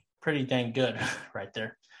pretty dang good right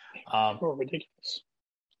there. Ridiculous.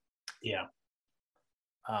 Yeah.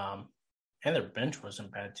 And their bench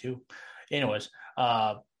wasn't bad too. Anyways,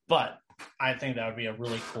 but I think that would be a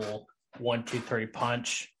really cool 1, 2, 3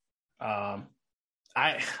 punch.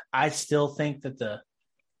 I still think that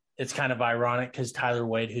it's kind of ironic because Tyler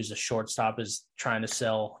Wade, who's a shortstop, is trying to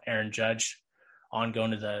sell Aaron Judge on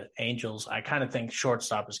going to the Angels. I kind of think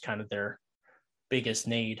shortstop is kind of their biggest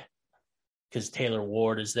need because Taylor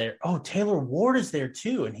Ward is there. Oh, Taylor Ward is there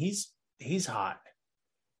too, and he's hot.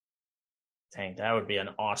 Dang, that would be an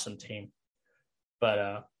awesome team.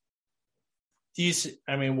 But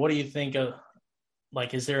what do you think of,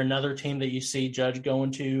 like, is there another team that you see Judge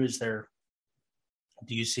going to?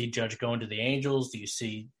 Do you see Judge going to the Angels? Do you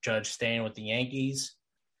see Judge staying with the Yankees?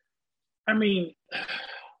 I mean,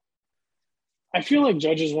 I feel like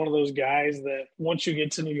Judge is one of those guys that once you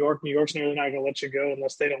get to New York, New York's nearly not going to let you go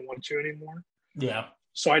unless they don't want you anymore. Yeah.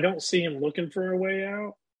 So I don't see him looking for a way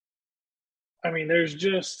out. I mean, there's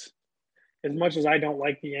just, as much as I don't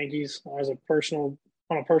like the Yankees on a personal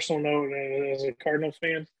note, and as a Cardinal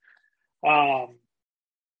fan, I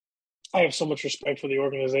have so much respect for the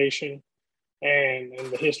organization and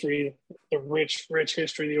the history, the rich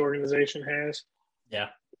history the organization has. Yeah.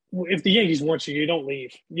 If the Yankees want you, you don't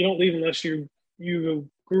leave. You don't leave unless you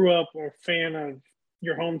grew up or a fan of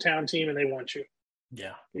your hometown team and they want you.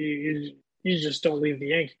 Yeah. You just don't leave the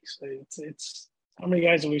Yankees. It's how many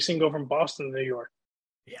guys have we seen go from Boston to New York?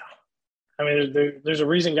 Yeah. I mean, there's a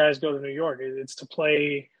reason guys go to New York. It's to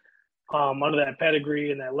play under that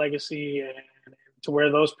pedigree and that legacy, and to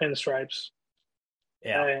wear those pinstripes.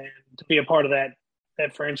 Yeah. And to be a part of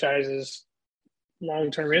that franchise's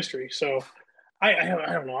long-term history. So I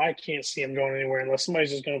don't know. I can't see him going anywhere unless somebody's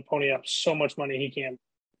just going to pony up so much money he can't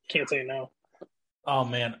say no. Oh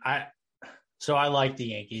man, I like the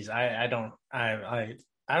Yankees. I don't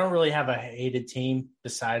really have a hated team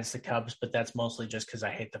besides the Cubs, but that's mostly just because I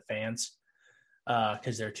hate the fans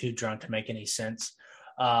because they're too drunk to make any sense.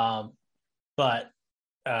 Yeah,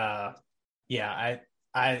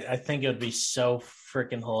 I think it would be so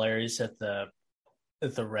freaking hilarious if the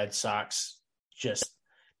Red Sox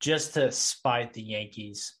just to spite the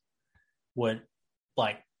Yankees would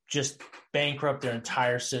like just bankrupt their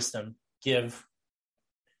entire system, give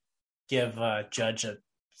Judge a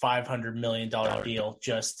 $500 million deal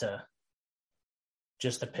just to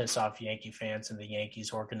piss off Yankee fans and the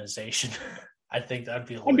Yankees organization. I think that'd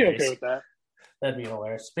be hilarious. I'd be okay with that. That'd be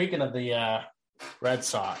hilarious. Speaking of the Red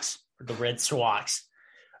Sox, or the Red Sox,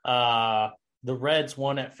 the Reds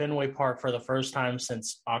won at Fenway Park for the first time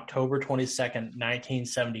since October 22nd,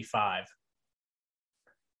 1975.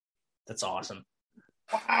 That's awesome.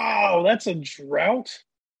 Wow, that's a drought.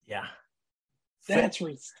 Yeah. That's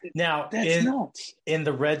nuts. In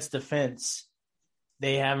the Reds' defense,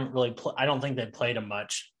 they haven't really I don't think they've played them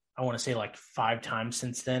much. I want to say like 5 times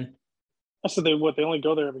since then. So they only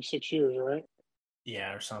go there every 6 years, right?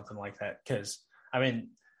 Yeah, or something like that. Because I mean,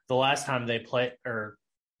 the last time they played, or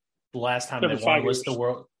the last time they won was the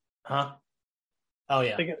World, huh? Oh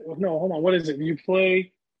yeah. No, hold on. What is it? You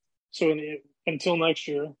play until next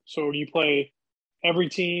year. So you play every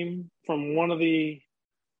team from one of the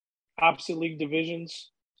opposite league divisions,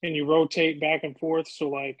 and you rotate back and forth. So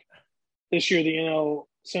like this year, the NL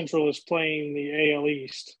Central is playing the AL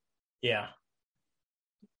East. Yeah.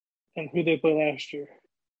 And who they play last year?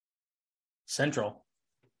 Central,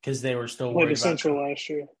 because they were still worried about Central last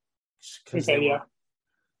year. Okay, yeah.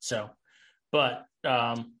 So, but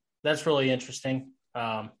that's really interesting.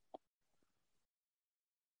 Yeah,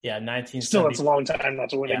 1970. Still, it's a long time not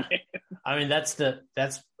to win a game. I mean, that's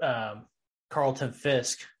Carlton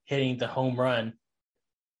Fisk hitting the home run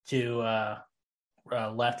to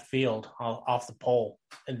left field off the pole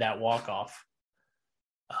in that walk-off.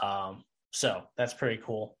 So that's pretty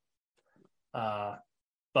cool.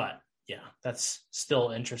 But yeah, that's still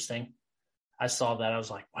interesting. I saw that. I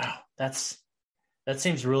was like, wow, that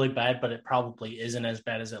seems really bad, but it probably isn't as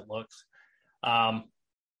bad as it looks.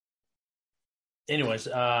 Anyways,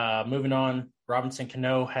 moving on. Robinson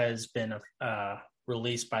Cano has been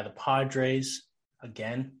released by the Padres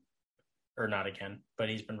again, or not again, but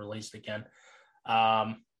he's been released again.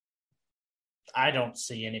 I don't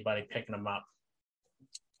see anybody picking him up.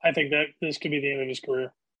 I think that this could be the end of his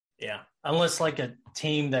career. Yeah, unless like a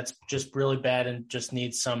team that's just really bad and just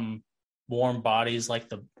needs some warm bodies, like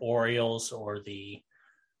the Orioles or the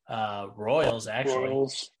Royals, actually.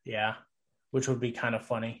 Royals. Yeah, which would be kind of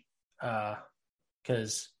funny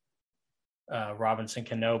because Robinson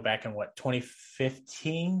Cano back in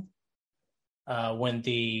 2015 when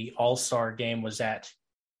the All-Star game was at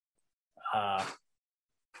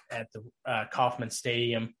the Kauffman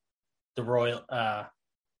Stadium, the Royal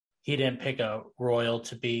he didn't pick a Royal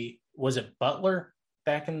to be, was it Butler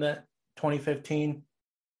back in the 2015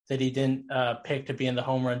 that he didn't pick to be in the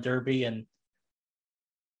home run derby, and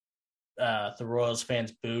the Royals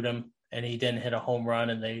fans booed him and he didn't hit a home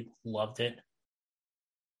run and they loved it.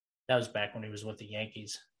 That was back when he was with the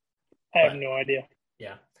Yankees. I have no idea.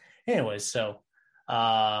 Yeah. Anyways, so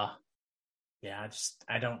I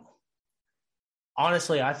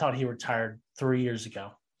honestly, I thought he retired 3 years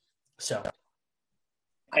ago. So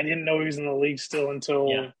I didn't know he was in the league still yeah,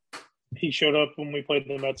 until he showed up when we played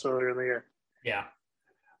the Mets earlier in the year. yeah,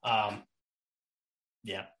 um,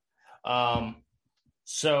 yeah.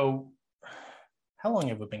 So how long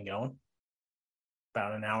have we been going?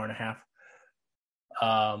 About an hour and a half.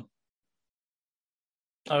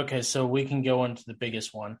 Okay, so we can go into the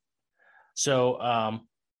biggest one. So I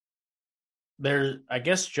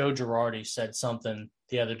guess Joe Girardi said something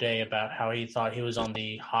the other day about how he thought he was on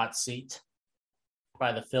the hot seat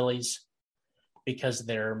by the Phillies because of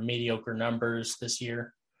their mediocre numbers this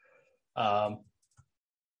year. And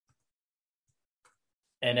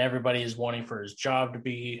everybody is wanting for his job to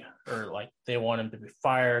be, or like they want him to be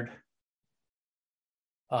fired.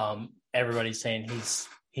 Everybody's saying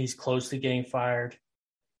he's close to getting fired.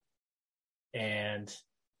 And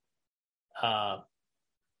the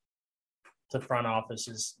front office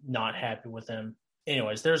is not happy with him.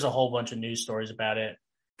 Anyways, there's a whole bunch of news stories about it.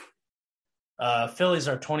 Phillies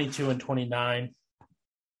are 22 and 29.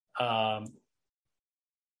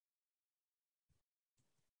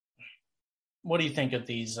 What do you think of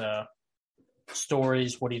these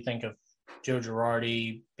stories? What do you think of Joe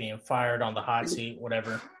Girardi being fired on the hot seat,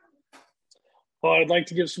 whatever? Well, I'd like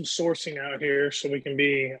to give some sourcing out here so we can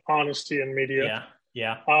be honesty in media.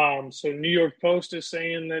 Yeah. So New York Post is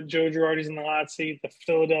saying that Joe Girardi's in the hot seat. The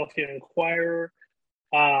Philadelphia Inquirer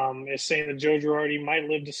is saying that Joe Girardi might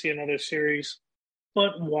live to see another series,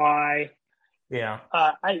 but why? Yeah.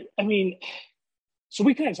 I mean, so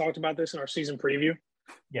we kind of talked about this in our season preview.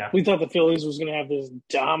 Yeah. We thought the Phillies was going to have this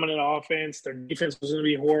dominant offense. Their defense was going to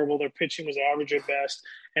be horrible. Their pitching was average at best.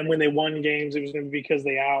 And when they won games, it was going to be because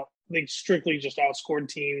they strictly just outscored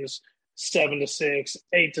teams 7-6,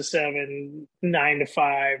 8-7, 9-5.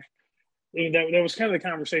 I mean, that was kind of the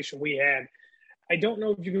conversation we had. I don't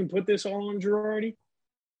know if you can put this all on Girardi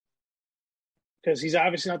because he's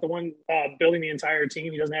obviously not the one building the entire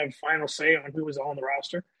team. He doesn't have final say on who is on the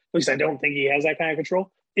roster. At least I don't think he has that kind of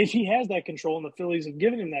control. If he has that control and the Phillies have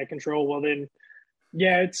given him that control, well then,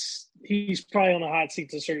 yeah, he's probably on the hot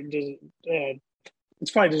seat to certain.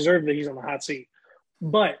 It's probably deserved that he's on the hot seat.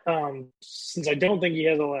 But since I don't think he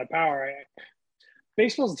has all that power,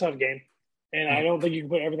 baseball's a tough game, and I don't think you can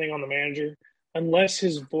put everything on the manager unless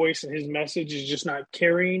his voice and his message is just not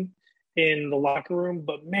carrying in the locker room.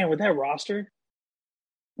 But man, with that roster,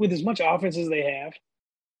 with as much offense as they have,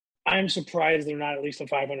 I'm surprised they're not at least a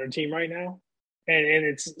 500 team right now. And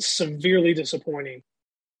it's severely disappointing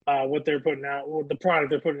what they're putting out, the product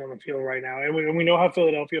they're putting on the field right now. And we know how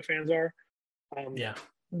Philadelphia fans are.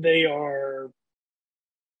 They are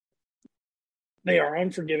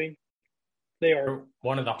unforgiving. They are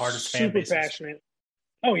one of the hardest super fan bases. Passionate.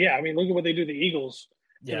 Oh yeah, I mean, look at what they do to the Eagles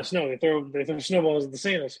in the snow. They throw snowballs at the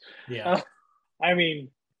Santas. Yeah. I mean,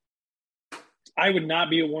 I would not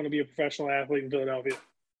want to be a professional athlete in Philadelphia.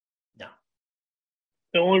 No.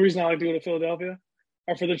 The only reason I like to go to Philadelphia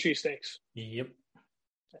are for the cheesesteaks. Yep.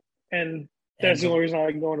 And that's the only reason I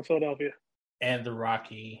like going to Philadelphia. And the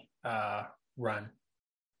Rocky run.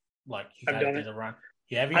 Like, you got to do the run.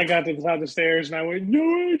 Have you? I got to the top of the stairs and I went,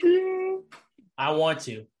 no idea. I want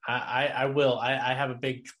to. I will. I have a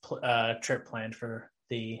big trip planned for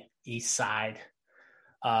the east side.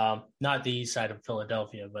 Not the east side of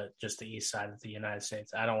Philadelphia, but just the east side of the United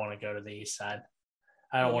States. I don't want to go to the east side.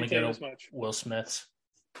 I don't want to go to Will Smith's.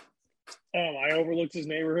 I overlooked his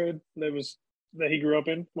neighborhood that he grew up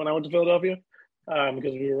in when I went to Philadelphia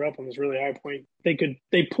because we were up on this really high point.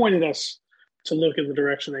 They pointed us to look in the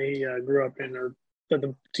direction that he grew up in, or that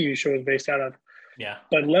the TV show is based out of. Yeah.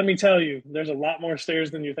 But let me tell you, there's a lot more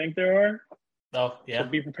stairs than you think there are. Oh, yeah. So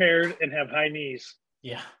be prepared and have high knees.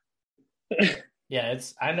 Yeah. Yeah,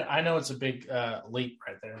 I know it's a big leap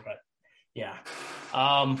right there, but yeah.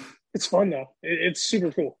 It's fun though. It's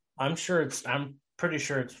super cool. I'm pretty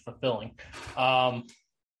sure it's fulfilling. Joe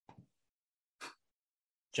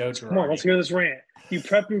Girardi. Come on, let's hear this rant. You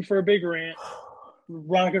prepped me for a big rant.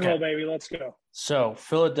 Rock and roll, baby. Let's go. So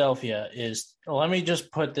Philadelphia is. Let me just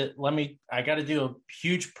put that. I got to do a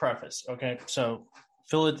huge preface. Okay, so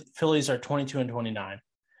Phillies are 22 and 29.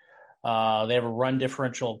 They have a run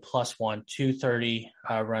differential of +1, 230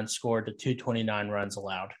 runs scored to 229 runs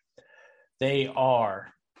allowed. They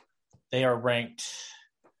are ranked.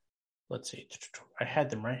 Let's see. I had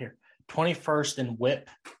them right here. 21st in WHIP.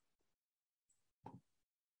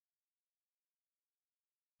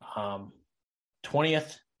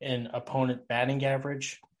 20th in opponent batting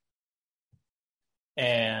average,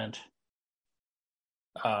 and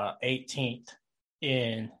 18th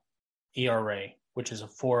in ERA, which is a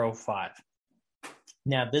 4.05.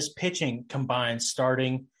 Now, this pitching combines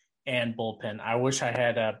starting and bullpen. I wish I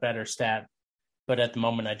had a better stat, but at the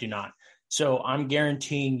moment I do not. So I'm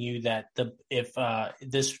guaranteeing you that if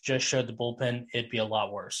this just showed the bullpen, it'd be a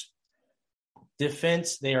lot worse.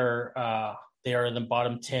 Defense, they are in the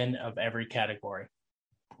bottom 10 of every category.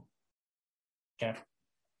 Okay.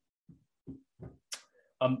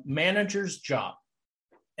 A manager's job,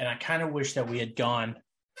 and I kind of wish that we had gone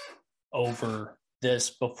over this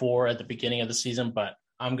before at the beginning of the season, but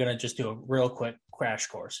I'm going to just do a real quick crash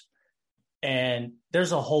course. And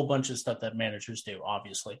there's a whole bunch of stuff that managers do,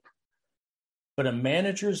 obviously. But a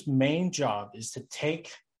manager's main job is to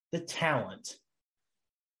take the talent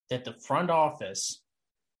that the front office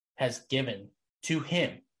has given to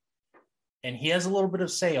him, and he has a little bit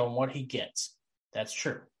of say on what he gets. That's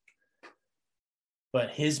true.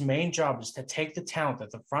 But his main job is to take the talent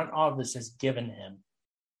that the front office has given him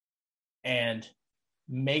and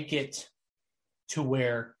make it to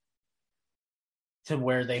where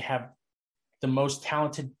they have the most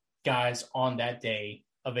talented guys on that day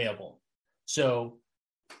available. So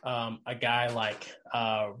a guy like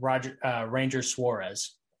Ranger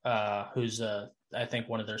Suarez, who's I think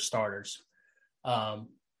one of their starters,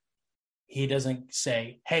 he doesn't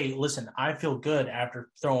say, hey, listen, I feel good after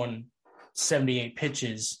throwing 78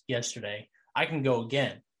 pitches yesterday. I can go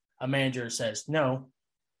again. A manager says, no,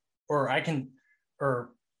 or I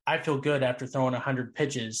feel good after throwing 100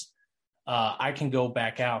 pitches. I can go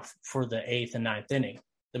back out for the 8th and 9th inning.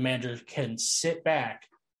 The manager can sit back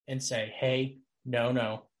and say, hey,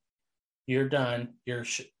 no, you're done. You're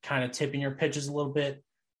kind of tipping your pitches a little bit.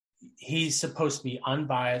 He's supposed to be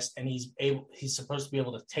unbiased, and he's supposed to be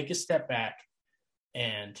able to take a step back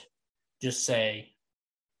and just say,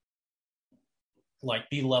 like,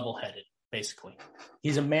 be level-headed, basically.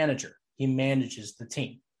 He's a manager. He manages the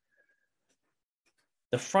team.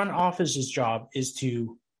 The front office's job is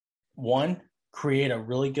to, one, create a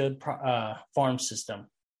really good farm system.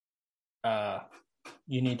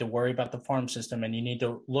 You need to worry about the farm system, and you need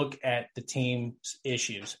to look at the team's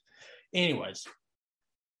issues. Anyways,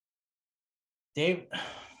 Dave,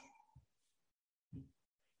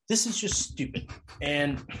 this is just stupid.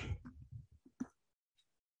 And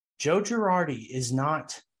Joe Girardi is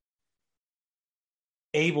not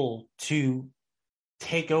able to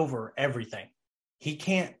take over everything. He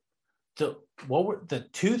can't. What were the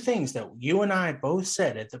two things that you and I both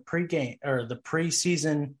said at the pregame or the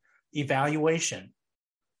preseason evaluation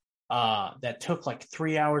that took like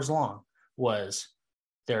 3 hours long was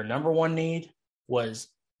their number one need was,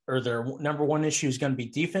 or their number one issue is going to be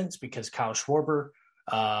defense because Kyle Schwarber,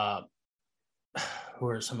 who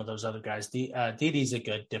are some of those other guys? Didi's a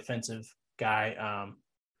good defensive guy,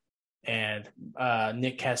 and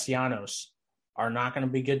Nick Castellanos are not going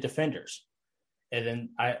to be good defenders. And then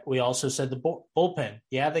we also said the bullpen.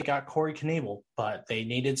 Yeah, they got Corey Knievel, but they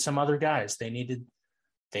needed some other guys. They needed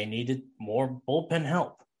more bullpen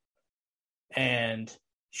help. And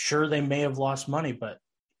sure, they may have lost money, but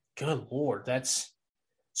good Lord, that's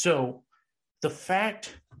so. The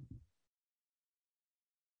fact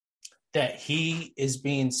that he is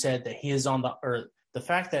being said that he is on the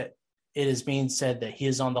fact that it is being said that he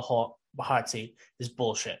is on the hot seat is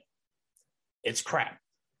bullshit. It's crap.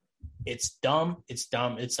 It's dumb. It's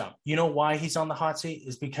dumb. It's dumb. You know why he's on the hot seat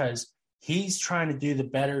is because he's trying to do the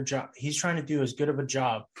better job. He's trying to do as good of a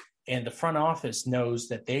job, and the front office knows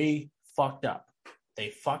that they fucked up. They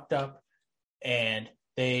fucked up, and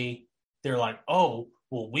they're like, oh,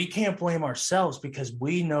 well, we can't blame ourselves because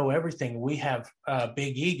we know everything. We have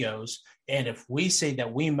big egos, and if we say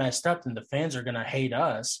that we messed up, then the fans are going to hate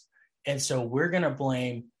us, and so we're going to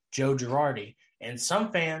blame Joe Girardi. And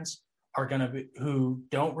some fans are going to be, who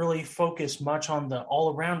don't really focus much on the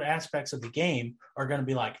all-around aspects of the game, are going to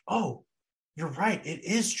be like, oh, you're right, it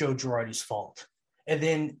is Joe Girardi's fault. And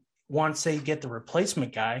then once they get the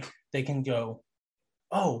replacement guy, they can go,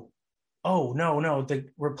 oh, no, the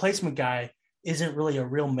replacement guy isn't really a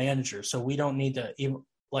real manager, so we don't need to even,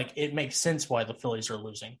 like, it makes sense why the Phillies are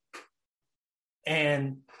losing.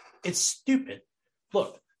 And it's stupid.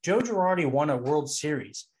 Look, Joe Girardi won a World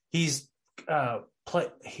Series. When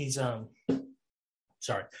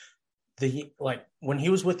he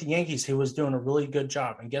was with the Yankees, he was doing a really good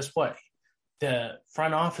job. And guess what? The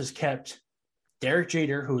front office kept Derek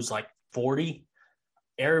Jeter, who's like 40,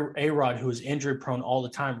 A-Rod, who is injury prone all the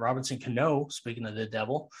time, Robinson Cano, speaking of the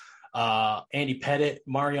devil, Andy Pettitte,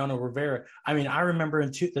 Mariano Rivera. I mean, I remember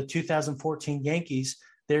in the 2014 Yankees,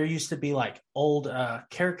 there used to be like old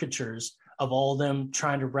caricatures of all of them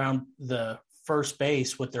trying to round the first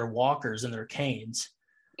base with their walkers and their canes.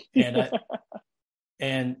 And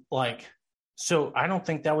so I don't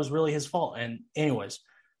think that was really his fault. And anyways,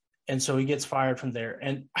 And so he gets fired from there.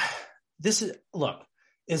 And this is a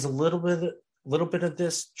little bit of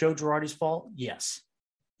this Joe Girardi's fault? Yes.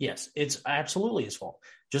 Yes, it's absolutely his fault.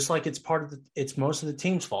 Just like it's most of the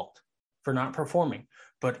team's fault for not performing.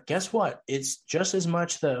 But guess what? It's just as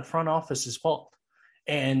much the front office's fault.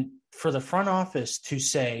 And for the front office to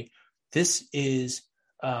say this is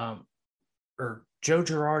or Joe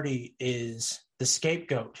Girardi is the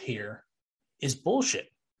scapegoat here is bullshit.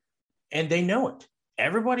 And they know it.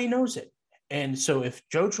 Everybody knows it. And so if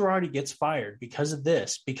Joe Girardi gets fired because of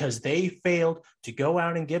this, because they failed to go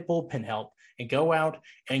out and get bullpen help and go out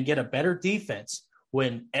and get a better defense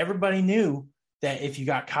when everybody knew that if you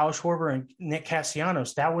got Kyle Schwarber and Nick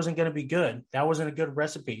Castellanos, that wasn't going to be good. That wasn't a good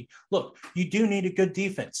recipe. Look, you do need a good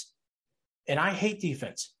defense. And I hate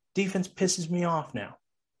defense. Defense pisses me off now.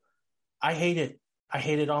 I hate it. I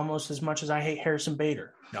hate it almost as much as I hate Harrison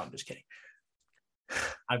Bader. No, I'm just kidding.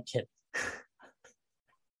 I'm kidding.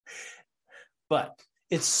 But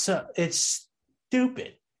it's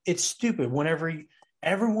stupid. It's stupid whenever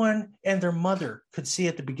everyone and their mother could see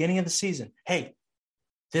at the beginning of the season, hey,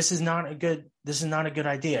 this is not a good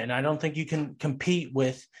idea. And I don't think you can compete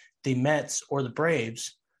with the Mets or the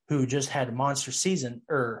Braves who just had a monster season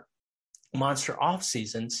or monster off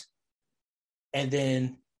seasons and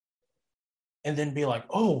then be like,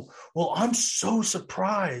 oh, well, I'm so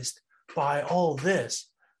surprised by all this.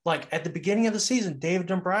 Like at the beginning of the season, David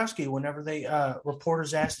Dombrowski, whenever they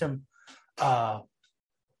reporters asked him,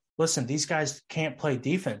 listen, these guys can't play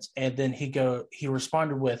defense. And then he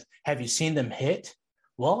responded with, have you seen them hit?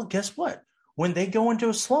 Well, guess what? When they go into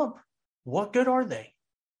a slump, what good are they?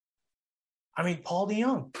 I mean, Paul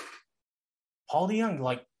DeYoung,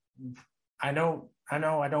 like, I know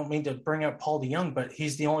I don't mean to bring up Paul DeYoung, but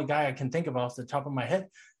he's the only guy I can think of off the top of my head.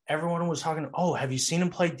 Everyone was talking, oh, have you seen him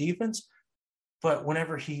play defense? But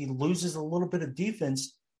whenever he loses a little bit of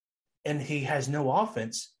defense and he has no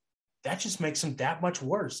offense, that just makes him that much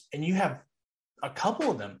worse. And you have a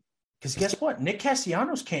couple of them. Because guess what? Nick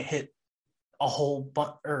Castellanos can't hit a whole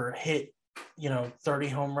or hit, 30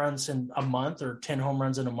 home runs in a month or 10 home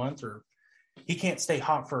runs in a month, or he can't stay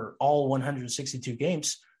hot for all 162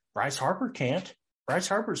 games. Bryce Harper can't. Bryce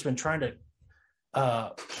Harper's been trying to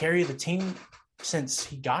carry the team since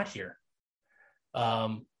he got here.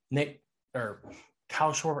 Kyle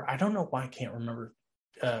Schwarber, I don't know why I can't remember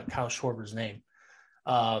Kyle Schwarber's name.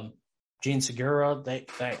 Gene Segura,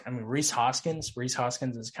 Rhys Hoskins. Rhys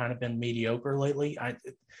Hoskins has kind of been mediocre lately.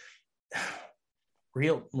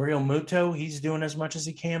 Real Muto, he's doing as much as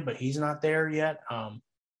he can, but he's not there yet.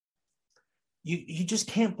 You just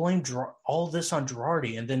can't blame all this on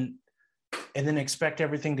Girardi and then expect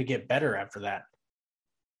everything to get better after that.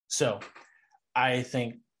 So I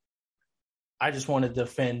think I just want to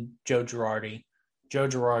defend Joe Girardi. Joe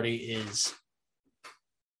Girardi is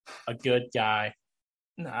a good guy.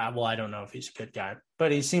 Well, I don't know if he's a good guy,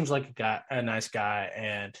 but he seems like a nice guy.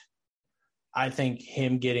 And I think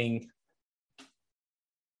him getting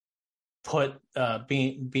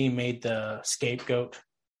being made the scapegoat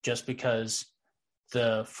just because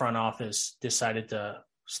the front office decided to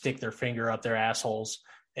stick their finger up their assholes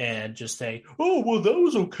and just say, oh, well, that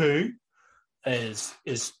was okay, is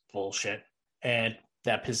bullshit. And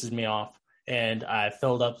that pisses me off. And I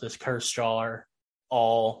filled up this curse jar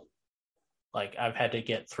I've had to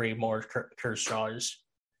get 3 more curse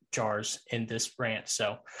jars in this rant.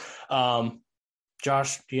 So,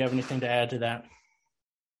 Josh, do you have anything to add to that?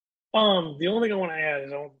 The only thing I want to add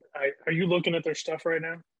is, are you looking at their stuff right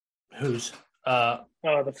now? Who's?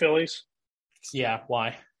 The Phillies. Yeah.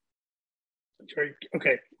 Why?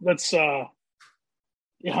 Okay. Let's. How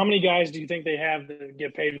many guys do you think they have that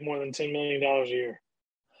get paid more than $10 million a year?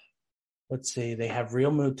 Let's see. They have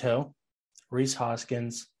Real Muto, Rhys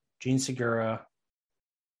Hoskins, Gene Segura,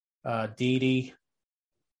 Didi,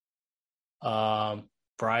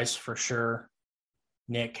 Bryce for sure,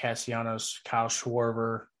 Nick Castellanos, Kyle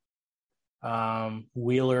Schwarber,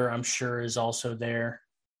 Wheeler, I'm sure is also there.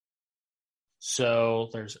 So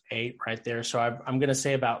there's 8 right there. So I'm going to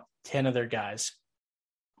say about 10 of their guys.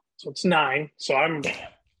 So it's 9. So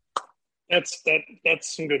that's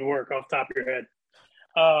some good work off the top of your head.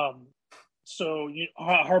 So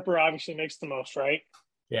Harper obviously makes the most, right?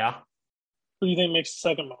 Yeah. Who do you think makes the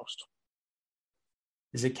second most?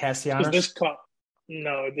 Is it Castellanos?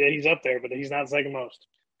 No, he's up there, but he's not second most.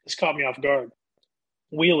 This caught me off guard.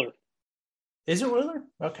 Wheeler. Is it Wheeler?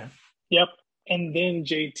 Okay. Yep. And then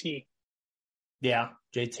JT. Yeah,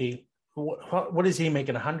 JT. What is he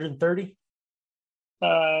making, 130?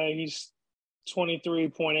 He's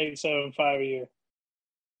 23.875 a year.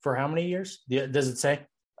 For how many years? Does it say?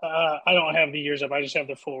 I don't have the years up. I just have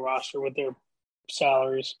the full roster with their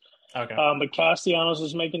salaries. Okay. But Castellanos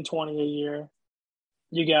is making 20 a year.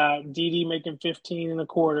 You got Didi making 15 and a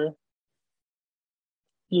quarter.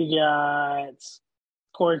 You got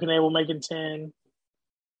Corey Knebel making 10.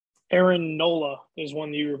 Aaron Nola is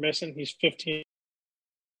one you were missing. He's 15.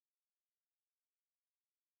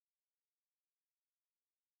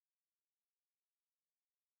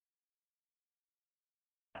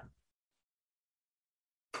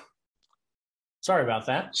 Sorry about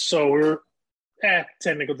that. So we're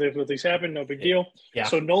technical difficulties happen, no big deal. Yeah.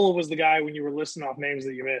 So Nola was the guy when you were listing off names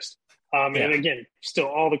that you missed. And again, still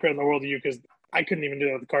all the credit in the world to you because I couldn't even do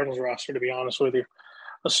that with the Cardinals roster, to be honest with you.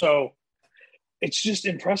 So it's just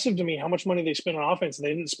impressive to me how much money they spent on offense, and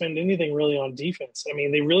they didn't spend anything really on defense. I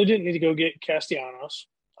mean, they really didn't need to go get Castellanos,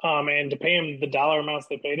 and to pay him the dollar amounts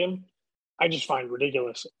they paid him, I just find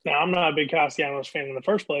ridiculous. Now, I'm not a big Castellanos fan in the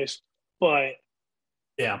first place, but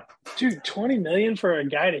yeah, dude, $20 million for a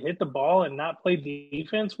guy to hit the ball and not play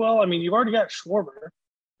defense well. I mean, you've already got Schwarber.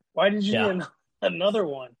 Why did you need another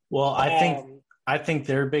one? Well, I think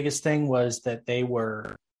their biggest thing was that they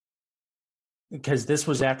were, because this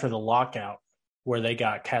was after the lockout where they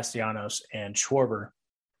got Castellanos and Schwarber,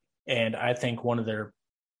 and I think one of their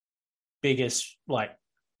biggest, like,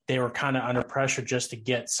 they were kind of under pressure just to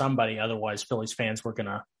get somebody. Otherwise, Phillies fans were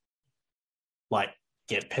gonna like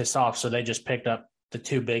get pissed off, so they just picked up the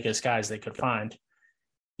two biggest guys they could find,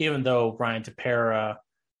 even though Ryan Tepera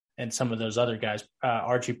and some of those other guys,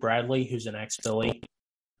 Archie Bradley, who's an ex-Philly,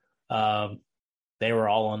 they were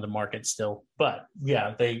all on the market still. But,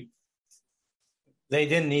 yeah, they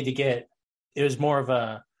didn't need to get – it was more of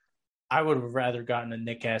a – I would have rather gotten a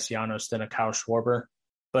Nick Castellanos than a Kyle Schwarber,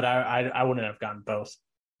 but I wouldn't have gotten both.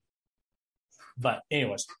 But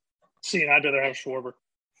anyways. See, I'd rather have Schwarber.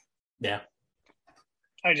 Yeah.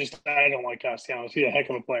 I don't like Castellanos. He's a heck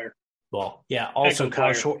of a player. Well, yeah. Also,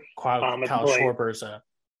 Kyle Schwarber is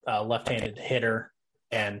a left-handed hitter,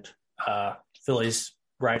 and Philly's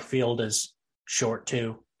right field is short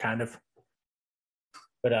too, kind of.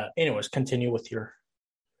 But anyways, continue with your.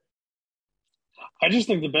 I just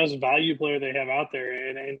think the best value player they have out there,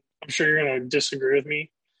 and I'm sure you're going to disagree with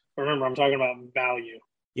me. Remember, I'm talking about value.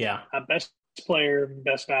 Yeah. Best player,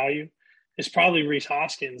 best value is probably Rhys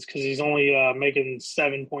Hoskins because he's only making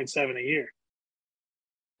 7.7 a year.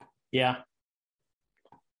 Yeah.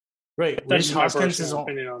 Right. That's Rhys Hoskins is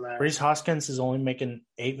opinion on that. Rhys Hoskins is only making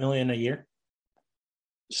 $8 million a year.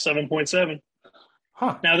 7.7.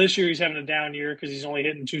 Huh. Now this year he's having a down year because he's only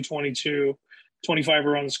hitting 222, 25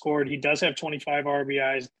 runs scored. He does have 25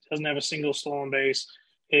 RBIs. Doesn't have a single stolen base.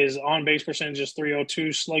 His on-base percentage is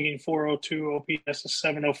 302, slugging 402, OPS is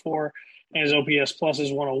 704, and his OPS plus is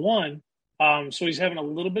 101. So he's having a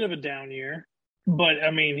little bit of a down year. But, I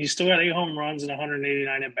mean, he's still got 8 home runs and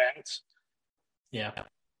 189 at-bats. Yeah.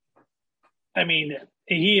 I mean,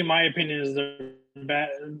 he, in my opinion, is the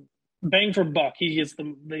bang for buck. They get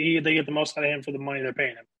the most out of him for the money they're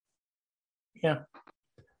paying him. Yeah.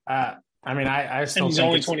 I mean, I still and he's think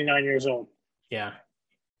only 29 years old. Yeah.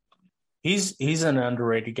 He's an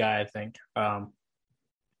underrated guy, I think.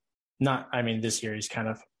 This year he's kind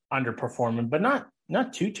of underperforming, but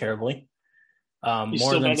not too terribly. He's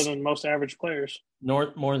still better than most average players.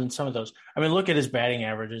 More than some of those. I mean, look at his batting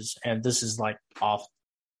averages, and this is like off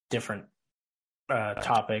different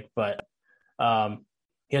topic, but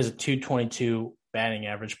he has a 222 batting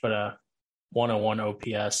average, but a 101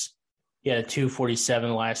 OPS. He had a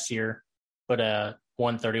 247 last year, but a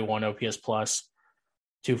 131 OPS plus.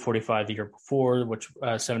 245 the year before, which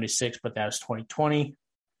 76, but that was 2020.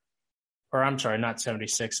 Or I'm sorry, not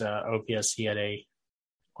 76 OPS. He had a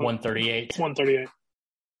 138. 138.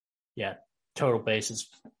 Yeah, total bases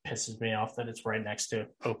pisses me off that it's right next to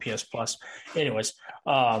OPS plus. Anyways,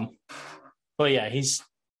 but yeah, he's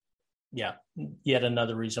yet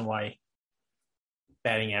another reason why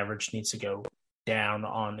batting average needs to go down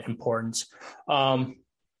on importance. But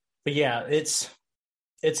yeah, it's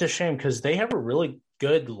a shame because they have a really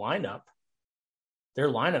good lineup. Their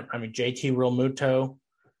lineup, I mean, JT Realmuto,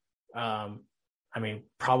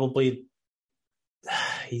 probably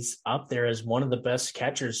he's up there as one of the best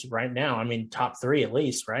catchers right now. I mean, top 3 at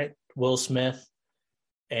least, right? Will Smith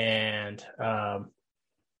and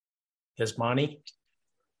Yasmani.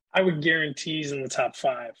 I would guarantee he's in the top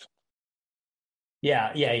 5.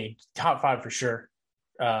 Yeah, top 5 for sure.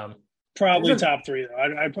 Probably top 3, though.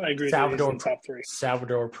 I'd probably agree with you. Top 3.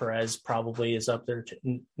 Salvador Perez probably is up there.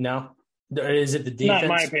 No? Is it the defense? Not in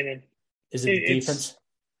my opinion. Is it the defense?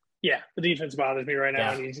 Yeah, the defense bothers me right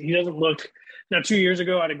now. Yeah. He doesn't look – now, 2 years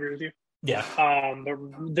ago, I'd agree with you. Yeah.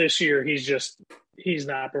 But this year, he's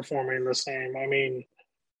not performing the same. I mean,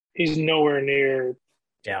 he's nowhere near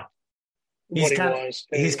what he was.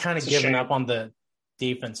 He's kind of It's a given shame. up on the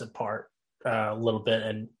defensive part a little bit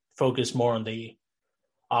and focus more on the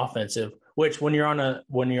offensive. Which when you're on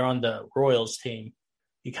the Royals team,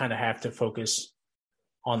 you kind of have to focus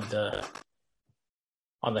on the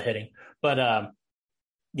hitting. But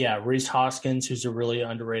yeah, Reese Hoskins, who's a really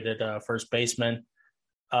underrated first baseman,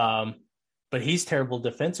 but he's terrible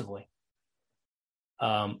defensively.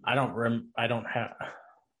 I don't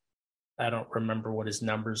remember what his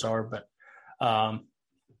numbers are, but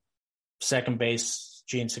second base,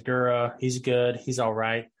 Gene Segura, he's good. He's all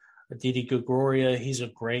right. Didi Gregorius, he's a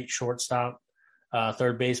great shortstop.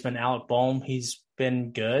 Third baseman, Alec Bohm, he's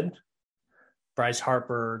been good. Bryce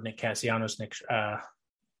Harper, Nick Castellanos,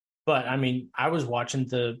 but I mean, I was watching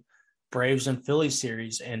the Braves and Phillies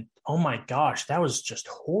series, and oh my gosh, that was just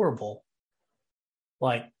horrible.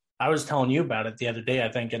 Like, I was telling you about it the other day,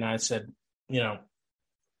 I think, and I said, they're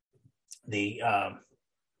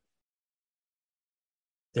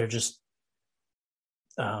just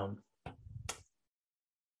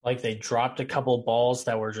like they dropped a couple of balls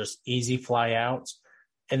that were just easy fly outs,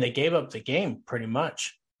 and they gave up the game pretty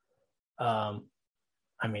much. I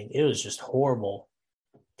mean, it was just horrible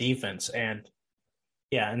defense, and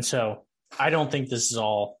so I don't think this is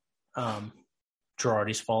all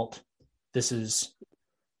Girardi's fault. This is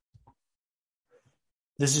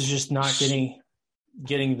just not getting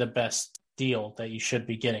the best deal that you should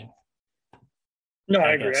be getting. No,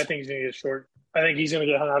 I agree. I think he's going to get short. I think he's going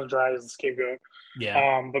to get hung out to dry as the scapegoat.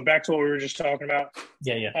 Yeah. But back to what we were just talking about.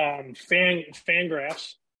 Yeah.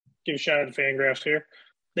 Fangraphs. Give a shout out to Fangraphs here.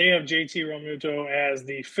 They have JT Realmuto as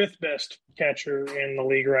the fifth best catcher in the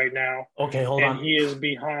league right now. Okay, hold on. He is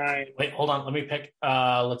behind. Wait, hold on. Let me pick.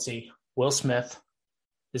 Let's see. Will Smith.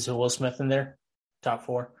 Is there Will Smith in there? Top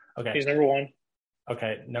 4. Okay. He's number 1.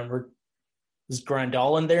 Okay. Is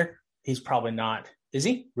Grandal in there? He's probably not. Is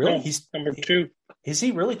he? Really? No, he's number 2. Is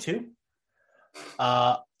he really 2?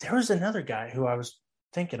 There was another guy who I was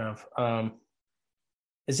thinking of.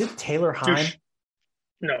 Is it Taylor Heim?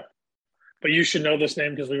 No. But you should know this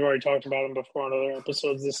name because we've already talked about him before on other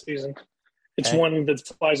episodes this season. It's one that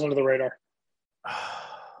flies under the radar.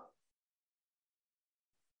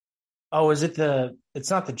 Oh, is it it's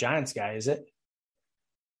not the Giants guy, is it?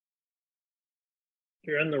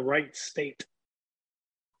 You're in the right state.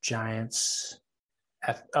 Giants.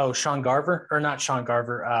 Sean Garver, or not Sean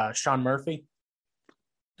Garver, Sean Murphy.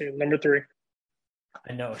 Number 3.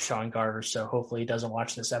 I know Sean Garver, so hopefully he doesn't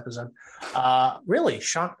watch this episode. Really,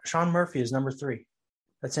 Sean Murphy is number 3.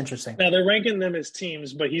 That's interesting. Now they're ranking them as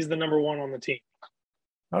teams, but he's the number 1 on the team.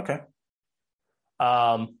 Okay.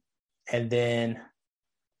 And then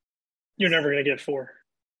you're never going to get 4.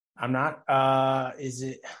 I'm not. Is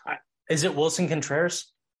it Wilson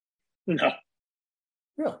Contreras? No.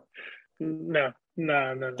 Really? No.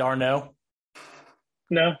 Darno?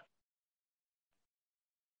 No.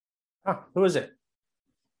 Huh, who is it?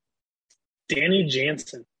 Danny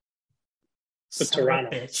Jansen. With Toronto.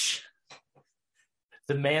 Bitch.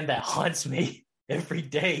 The man that haunts me every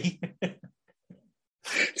day.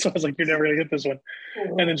 So I was like, you're never going to get this one.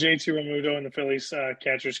 And then JT Realmuto and the Phillies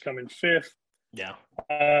catchers come in 5th. Yeah.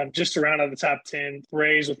 Just to round out the top 10,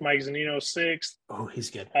 Rays with Mike Zunino 6th. Oh, he's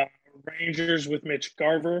good. Rangers with Mitch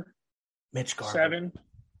Garver. 7.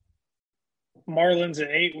 Marlins at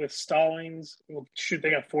 8 with Stallings. Well, shoot,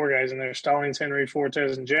 they got 4 guys in there. Stallings, Henry,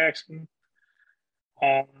 Fortes, and Jackson.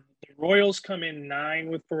 The Royals come in 9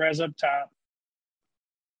 with Perez up top.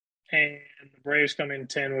 And the Braves come in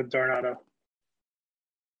 10 with Darnado,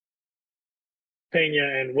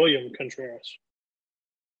 Pena, and William Contreras.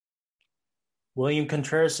 William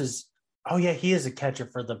Contreras is – oh, yeah, he is a catcher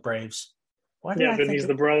for the Braves. But he's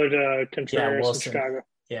the brother to Contreras in Chicago.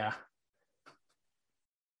 Yeah.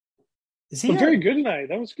 Is he very good tonight?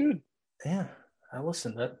 That was good. Yeah, I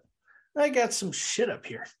listened to it. I got some shit up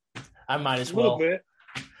here. I might as well. A little bit.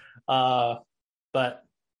 But,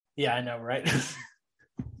 yeah, I know, right?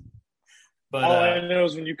 But all I know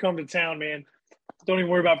is when you come to town, man, don't even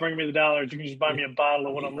worry about bringing me the dollars. You can just buy me a bottle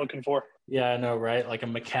of what I'm looking for. Yeah, I know, right? Like a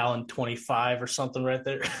Macallan 25 or something right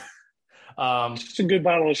there. Just a good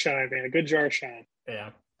bottle of Shine, man. A good jar of Shine.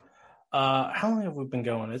 Yeah. How long have we been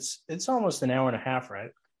going? It's almost an hour and a half,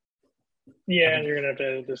 right? Yeah, and you're going to have to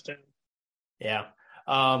edit this down. Yeah.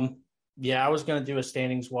 I was going to do a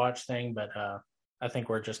standings watch thing, but I think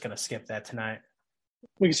we're just going to skip that tonight.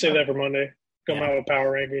 We can save that for Monday. Come out with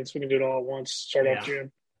power rankings. We can do it all at once. Start off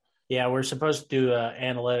June. Yeah, we're supposed to do an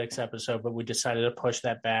analytics episode, but we decided to push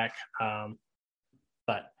that back.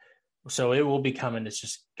 So it will be coming. It's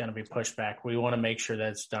just going to be pushed back. We want to make sure that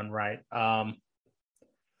it's done right.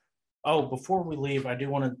 Before we leave, I do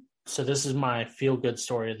want to – so this is my feel-good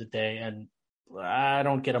story of the day, and I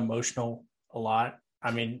don't get emotional a lot.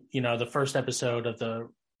 I mean, the first episode of the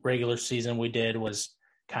regular season we did was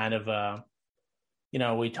kind of,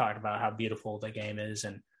 we talked about how beautiful the game is.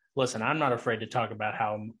 And listen, I'm not afraid to talk about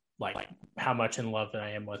how much in love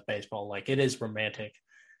I am with baseball. Like, it is romantic.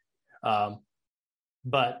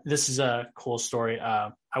 But this is a cool story.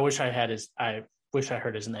 I wish I heard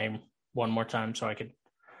his name one more time so I could,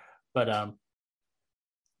 but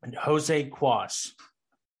Jose Cuas.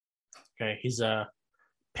 Okay. He's a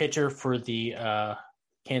pitcher for the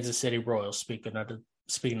Kansas City Royals. Speaking of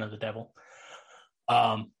the devil,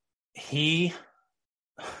 he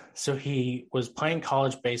was playing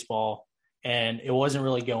college baseball and it wasn't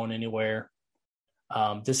really going anywhere.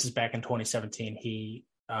 This is back in 2017.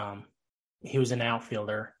 He was an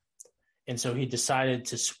outfielder, and so he decided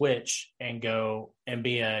to switch and go and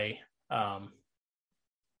be a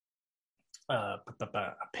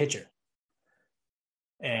pitcher.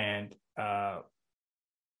 And I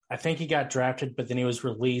think he got drafted, but then he was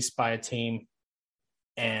released by a team,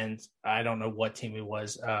 and I don't know what team he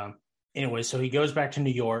was. Anyway, so he goes back to New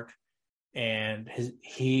York, and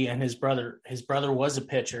his brother was a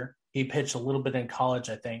pitcher. He pitched a little bit in college,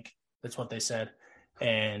 I think. That's what they said.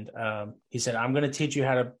 And he said, "I'm going to teach you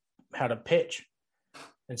how to pitch."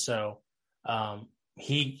 And so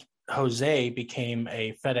Jose became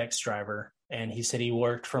a FedEx driver, and he said he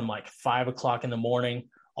worked from like 5 o'clock in the morning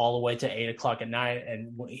all the way to 8 o'clock at night.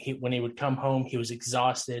 And when he would come home, he was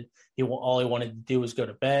exhausted. All he wanted to do was go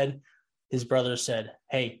to bed. His brother said,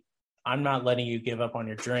 "Hey, I'm not letting you give up on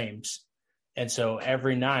your dreams." And so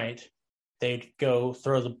every night they'd go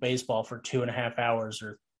throw the baseball for 2.5 hours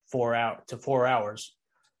or 4 hours.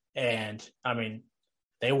 And I mean,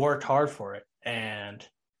 they worked hard for it. And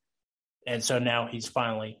so now he's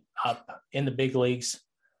finally up in the big leagues.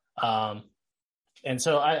 And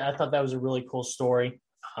so I thought that was a really cool story.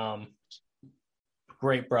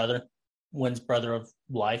 Great brother, wins brother of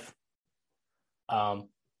life.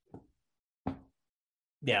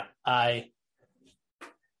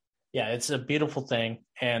 It's a beautiful thing.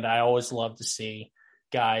 And I always love to see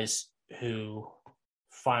guys who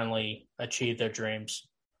finally achieve their dreams,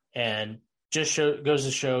 and just goes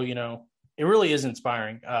to show, it really is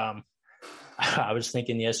inspiring. I was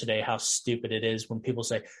thinking yesterday how stupid it is when people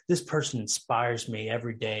say, "This person inspires me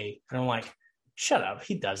every day." And I'm like, shut up.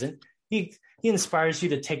 He doesn't. He inspires you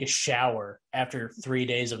to take a shower after 3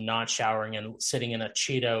 days of not showering and sitting in a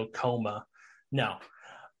Cheeto coma. No.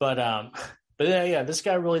 But this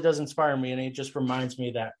guy really does inspire me. And he just reminds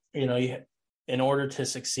me that, in order to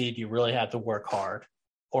succeed, you really have to work hard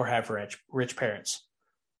or have rich parents.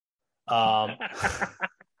 But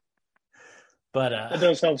it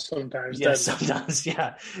does help sometimes. Yeah, sometimes,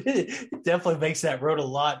 yeah. It definitely makes that road a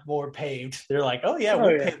lot more paved. They're like, "Oh yeah,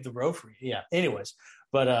 we'll pave the road for you." Yeah. Anyways,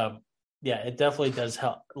 but it definitely does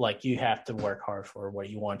help. Like, you have to work hard for what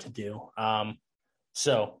you want to do.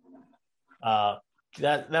 So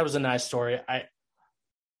that was a nice story. I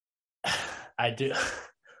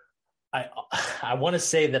want to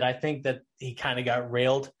say that I think that he kind of got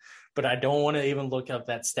railed, but I don't want to even look up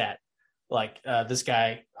that stat. Like, this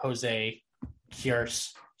guy, Jose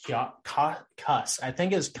Cuss, I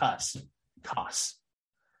think it's Cuss.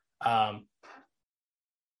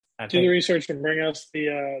 Do the research and bring us the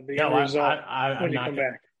result when you come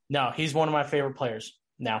back. No, he's one of my favorite players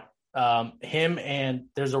now. Him, and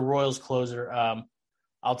there's a Royals closer.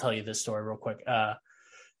 I'll tell you this story real quick.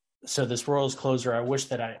 So this Royals closer, I wish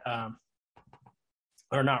that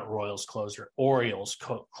or not Royals closer, Orioles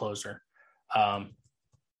closer.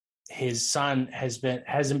 His son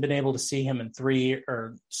hasn't been able to see him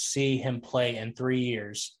see him play in 3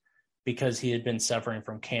 years because he had been suffering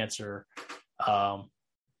from cancer.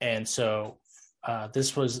 And so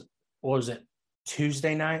this was, what was it,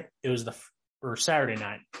 Tuesday night? It was or Saturday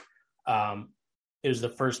night. It was the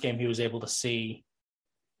first game he was able to see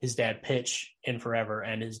his dad pitch in forever,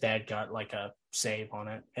 and his dad got like a save on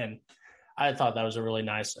it. And I thought that was a really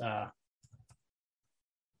nice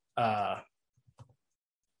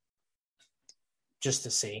just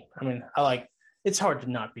to see. I mean, it's hard to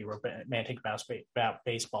not be romantic about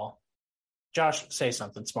baseball. Josh, say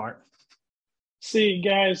something smart. See,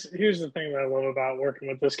 guys, here's the thing that I love about working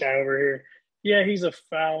with this guy over here. Yeah, he's a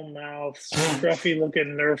foul-mouthed,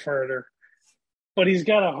 scruffy-looking nerf herder, but he's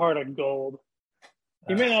got a heart of gold.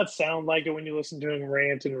 He may not sound like it when you listen to him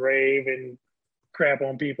rant and rave and crap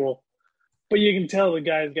on people, but you can tell the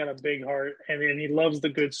guy's got a big heart, and he loves the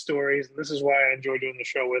good stories, and this is why I enjoy doing the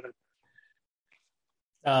show with him.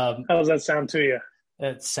 How does that sound to you?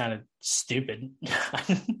 That sounded stupid.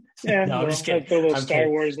 Yeah, no, I'm just kidding. Throw a little Star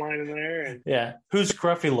Wars line in there. Yeah, who's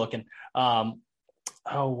scruffy looking?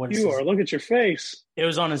 what is You his? are. Look at your face. It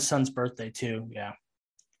was on his son's birthday too. Yeah,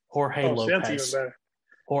 Jorge Oh, see, that's even Lopez. better.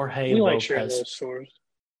 Jorge We like sharing Lopez. those stories.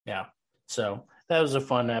 Yeah. So that was a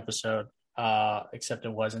fun episode. Except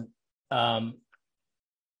it wasn't. Blue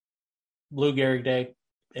Gehrig Day.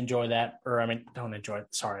 Enjoy that, or I mean, don't enjoy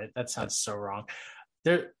it. Sorry, that sounds so wrong.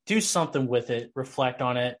 Do something with it. Reflect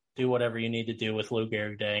on it. Do whatever you need to do with Lou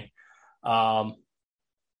Gehrig Day.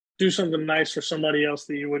 Do something nice for somebody else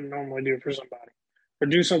that you wouldn't normally do for somebody, or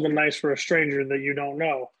do something nice for a stranger that you don't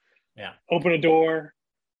know. Yeah. Open a door,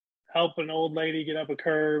 help an old lady get up a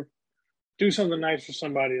curb. Do something nice for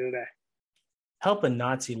somebody today. Help a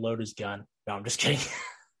Nazi load his gun. No, I'm just kidding.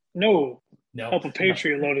 No. No. Help a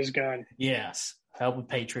patriot load his gun. Yes. Help a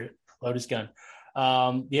patriot load his gun.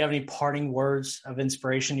 Do you have any parting words of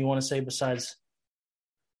inspiration you want to say besides?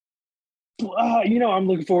 I'm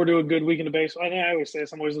looking forward to a good weekend of baseball. I always say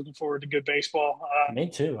this. I'm always looking forward to good baseball. Me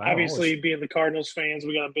too. Obviously, being the Cardinals fans,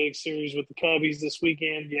 we got a big series with the Cubbies this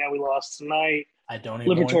weekend. Yeah, we lost tonight. I don't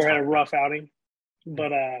even Liberatore had a rough outing,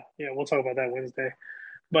 but we'll talk about that Wednesday.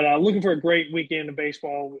 But looking for a great weekend of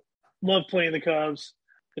baseball. Love playing the Cubs.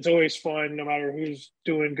 It's always fun, no matter who's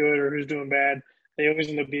doing good or who's doing bad. They always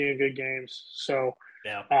end up being good games. So,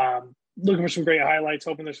 looking for some great highlights.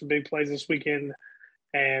 Hoping there's some big plays this weekend,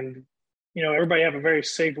 and everybody have a very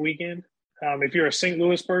safe weekend. If you're a St.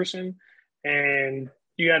 Louis person and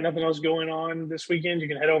you got nothing else going on this weekend, you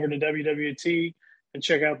can head over to WWT and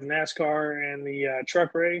check out the NASCAR and the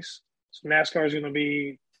truck race. So NASCAR is going to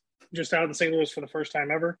be just out in St. Louis for the first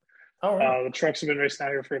time ever. Oh, right. The trucks have been racing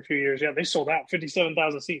out here for a few years. Yeah, they sold out.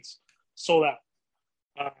 57,000 seats. Sold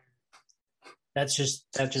out. That just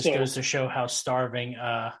goes to show how starving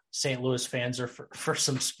St. Louis fans are for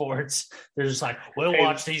some sports. They're just like, we'll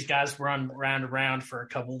watch these guys run round and round for a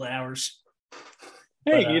couple of hours.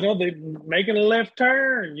 Hey, they're making a left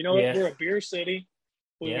turn. We're a beer city.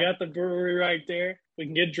 We got the brewery right there. We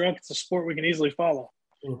can get drunk. It's a sport we can easily follow.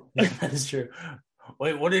 That is true.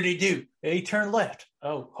 Wait, what did he do? He turned left.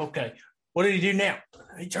 Oh, okay. What did he do now?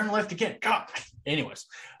 He turned left again. God. Anyways.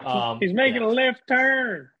 He's making a left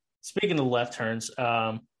turn. Speaking of left turns,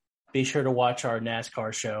 be sure to watch our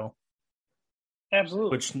NASCAR show.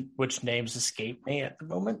 Absolutely. Which names escape me at the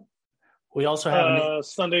moment. We also have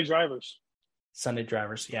Sunday Drivers. Sunday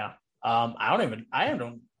Drivers, yeah. I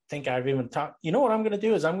don't think I've even talked. You know what I'm going to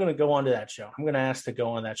do is I'm going to go on to that show. I'm going to ask to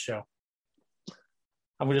go on that show.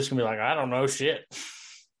 I'm just going to be like, I don't know shit.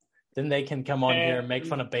 Then they can come on here and make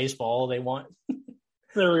fun of baseball all they want.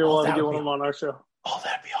 There we want to get them on our show. Oh,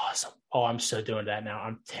 that'd be awesome. Oh, I'm so doing that now.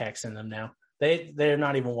 I'm texting them now. They're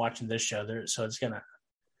not even watching this show. They're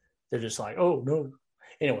just like, oh no.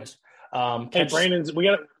 Anyways, hey, Brandon's we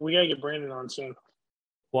gotta get Brandon on soon.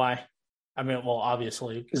 Why? I mean, well,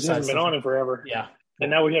 obviously because he hasn't been on it forever. Yeah,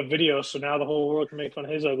 and now we have videos, so now the whole world can make fun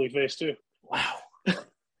of his ugly face too. Wow.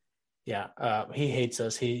 Yeah, he hates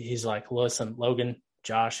us. He's like, listen, Logan,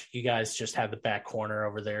 Josh, you guys just have the back corner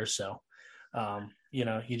over there, so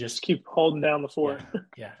you just keep holding down the fort.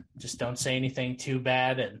 Yeah, just don't say anything too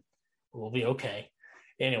bad, and we'll be okay.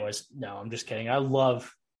 Anyways, no, I'm just kidding. I don't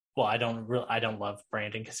love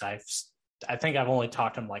Brandon because I think I've only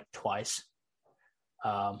talked to him like twice.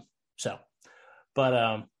 Yeah,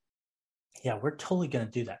 we're totally gonna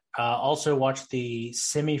do that. Also, watch the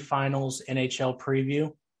semifinals NHL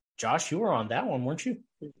preview. Josh, you were on that one, weren't you?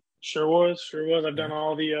 Sure was. I've done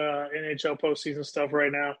all the NHL postseason stuff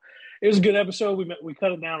right now. It was a good episode. We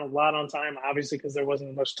cut it down a lot on time, obviously, because there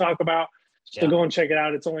wasn't much to talk about. So go and check it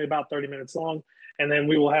out. It's only about 30 minutes long. And then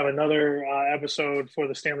we will have another episode for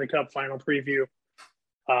the Stanley Cup final preview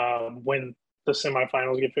when the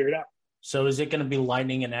semifinals get figured out. So is it going to be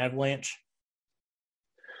Lightning and Avalanche?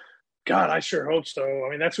 God, I sure hope so. I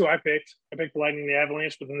mean, that's who I picked. I picked the Lightning and the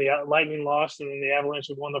Avalanche, but then the Lightning lost, and then the Avalanche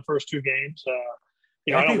have won the first two games.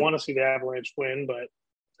 I don't want to see the Avalanche win, but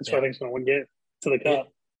that's what I think is going to get to the Cup.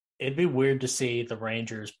 It'd be weird to see the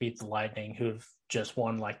Rangers beat the Lightning, who've just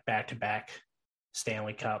won like back-to-back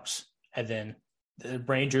Stanley Cups, and then the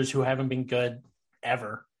Rangers, who haven't been good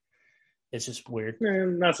ever. It's just weird.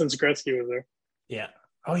 Not since Gretzky was there. Yeah.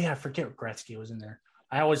 Oh, yeah, I forget Gretzky was in there.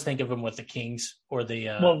 I always think of him with the Kings or the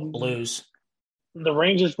Blues. The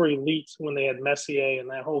Rangers were elite when they had Messier and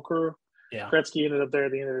that whole crew. Yeah. Gretzky ended up there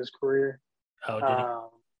at the end of his career. Oh, did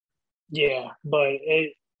he? Yeah, but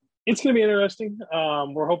it's going to be interesting.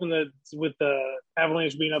 We're hoping that with the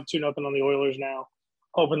Avalanche being up 2-0 on the Oilers now,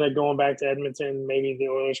 hoping that going back to Edmonton, maybe the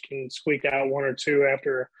Oilers can squeak out one or two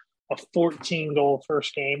after a 14-goal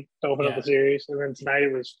first game to open up the series. And then tonight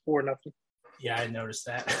it was 4-0. Yeah, I noticed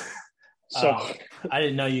that. So I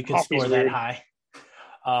didn't know you could score that high.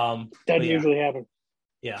 Doesn't usually happen.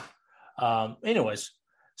 Yeah. Anyways,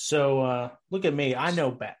 so look at me. I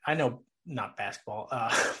know not basketball,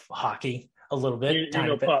 hockey a little bit, You tiny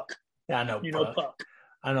know bit. puck. Yeah, I know You know puck. puck.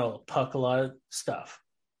 I know puck a lot of stuff.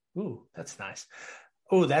 Ooh, that's nice.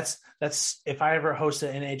 Ooh, that's if I ever host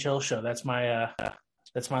an NHL show, that's my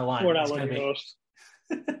line. We're not It's gonna letting you be. host.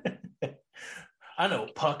 I know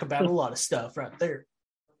puck about a lot of stuff right there.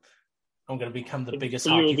 I'm gonna become the biggest For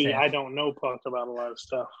you, hockey it'll be fan. I don't know puck about a lot of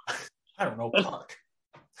stuff. I don't know puck.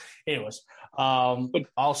 Anyways, But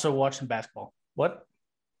also watching basketball. What?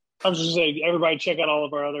 I was just saying, everybody check out all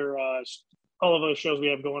of our other all of those shows we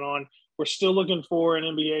have going on. We're still looking for an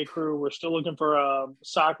NBA crew. We're still looking for a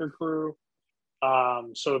soccer crew.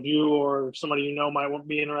 So if you or somebody you know might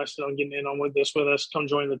be interested on getting in on with this with us, come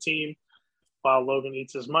join the team while Logan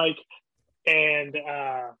eats his mic. And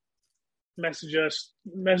message us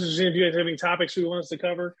if you guys have any topics you want us to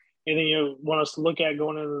cover, anything you want us to look at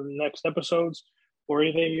going into the next episodes, or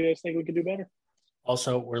anything you guys think we could do better.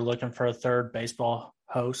 Also, we're looking for a third baseball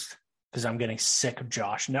host because I'm getting sick of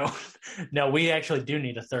Josh. No, we actually do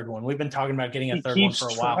need a third one. We've been talking about getting a He third one keeps for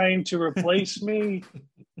a while. trying to replace me.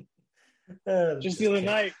 Just the other kidding.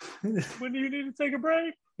 night. When do you need to take a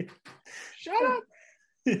break? Shut up.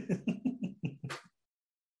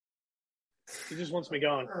 He just wants me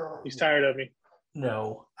gone. He's tired of me.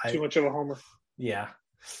 No, Too much of a homer. Yeah.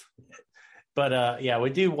 But yeah, we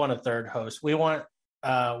do want a third host. We're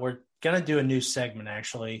gonna do a new segment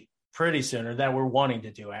actually pretty soon, or that we're wanting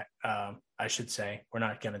to do it. I should say we're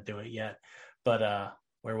not gonna do it yet, but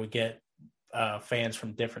where we get fans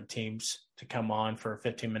from different teams to come on for a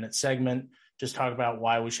 15-minute segment, just talk about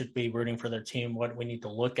why we should be rooting for their team, what we need to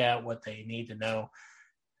look at, what they need to know.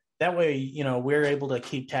 That way, we're able to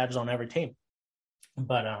keep tabs on every team.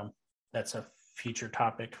 But that's a future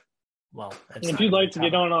topic. Well, if you'd like to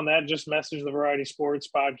get on that, just message the Variety Sports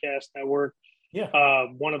Podcast Network. Yeah.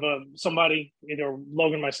 One of somebody, either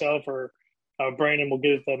Logan, myself, or Brandon will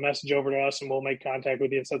get the message over to us, and we'll make contact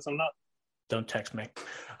with you and set something up. Don't text me.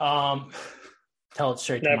 Tell it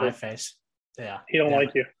straight to my face. Yeah. He don't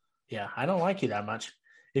like you. Yeah, I don't like you that much.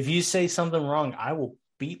 If you say something wrong, I will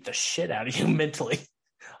beat the shit out of you mentally.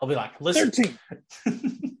 I'll be like, listen.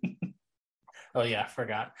 13. Oh, yeah, I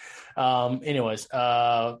forgot. Anyways,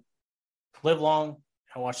 live long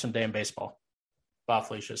and watch some damn baseball. Bye,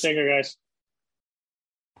 Felicia's. Take care, guys.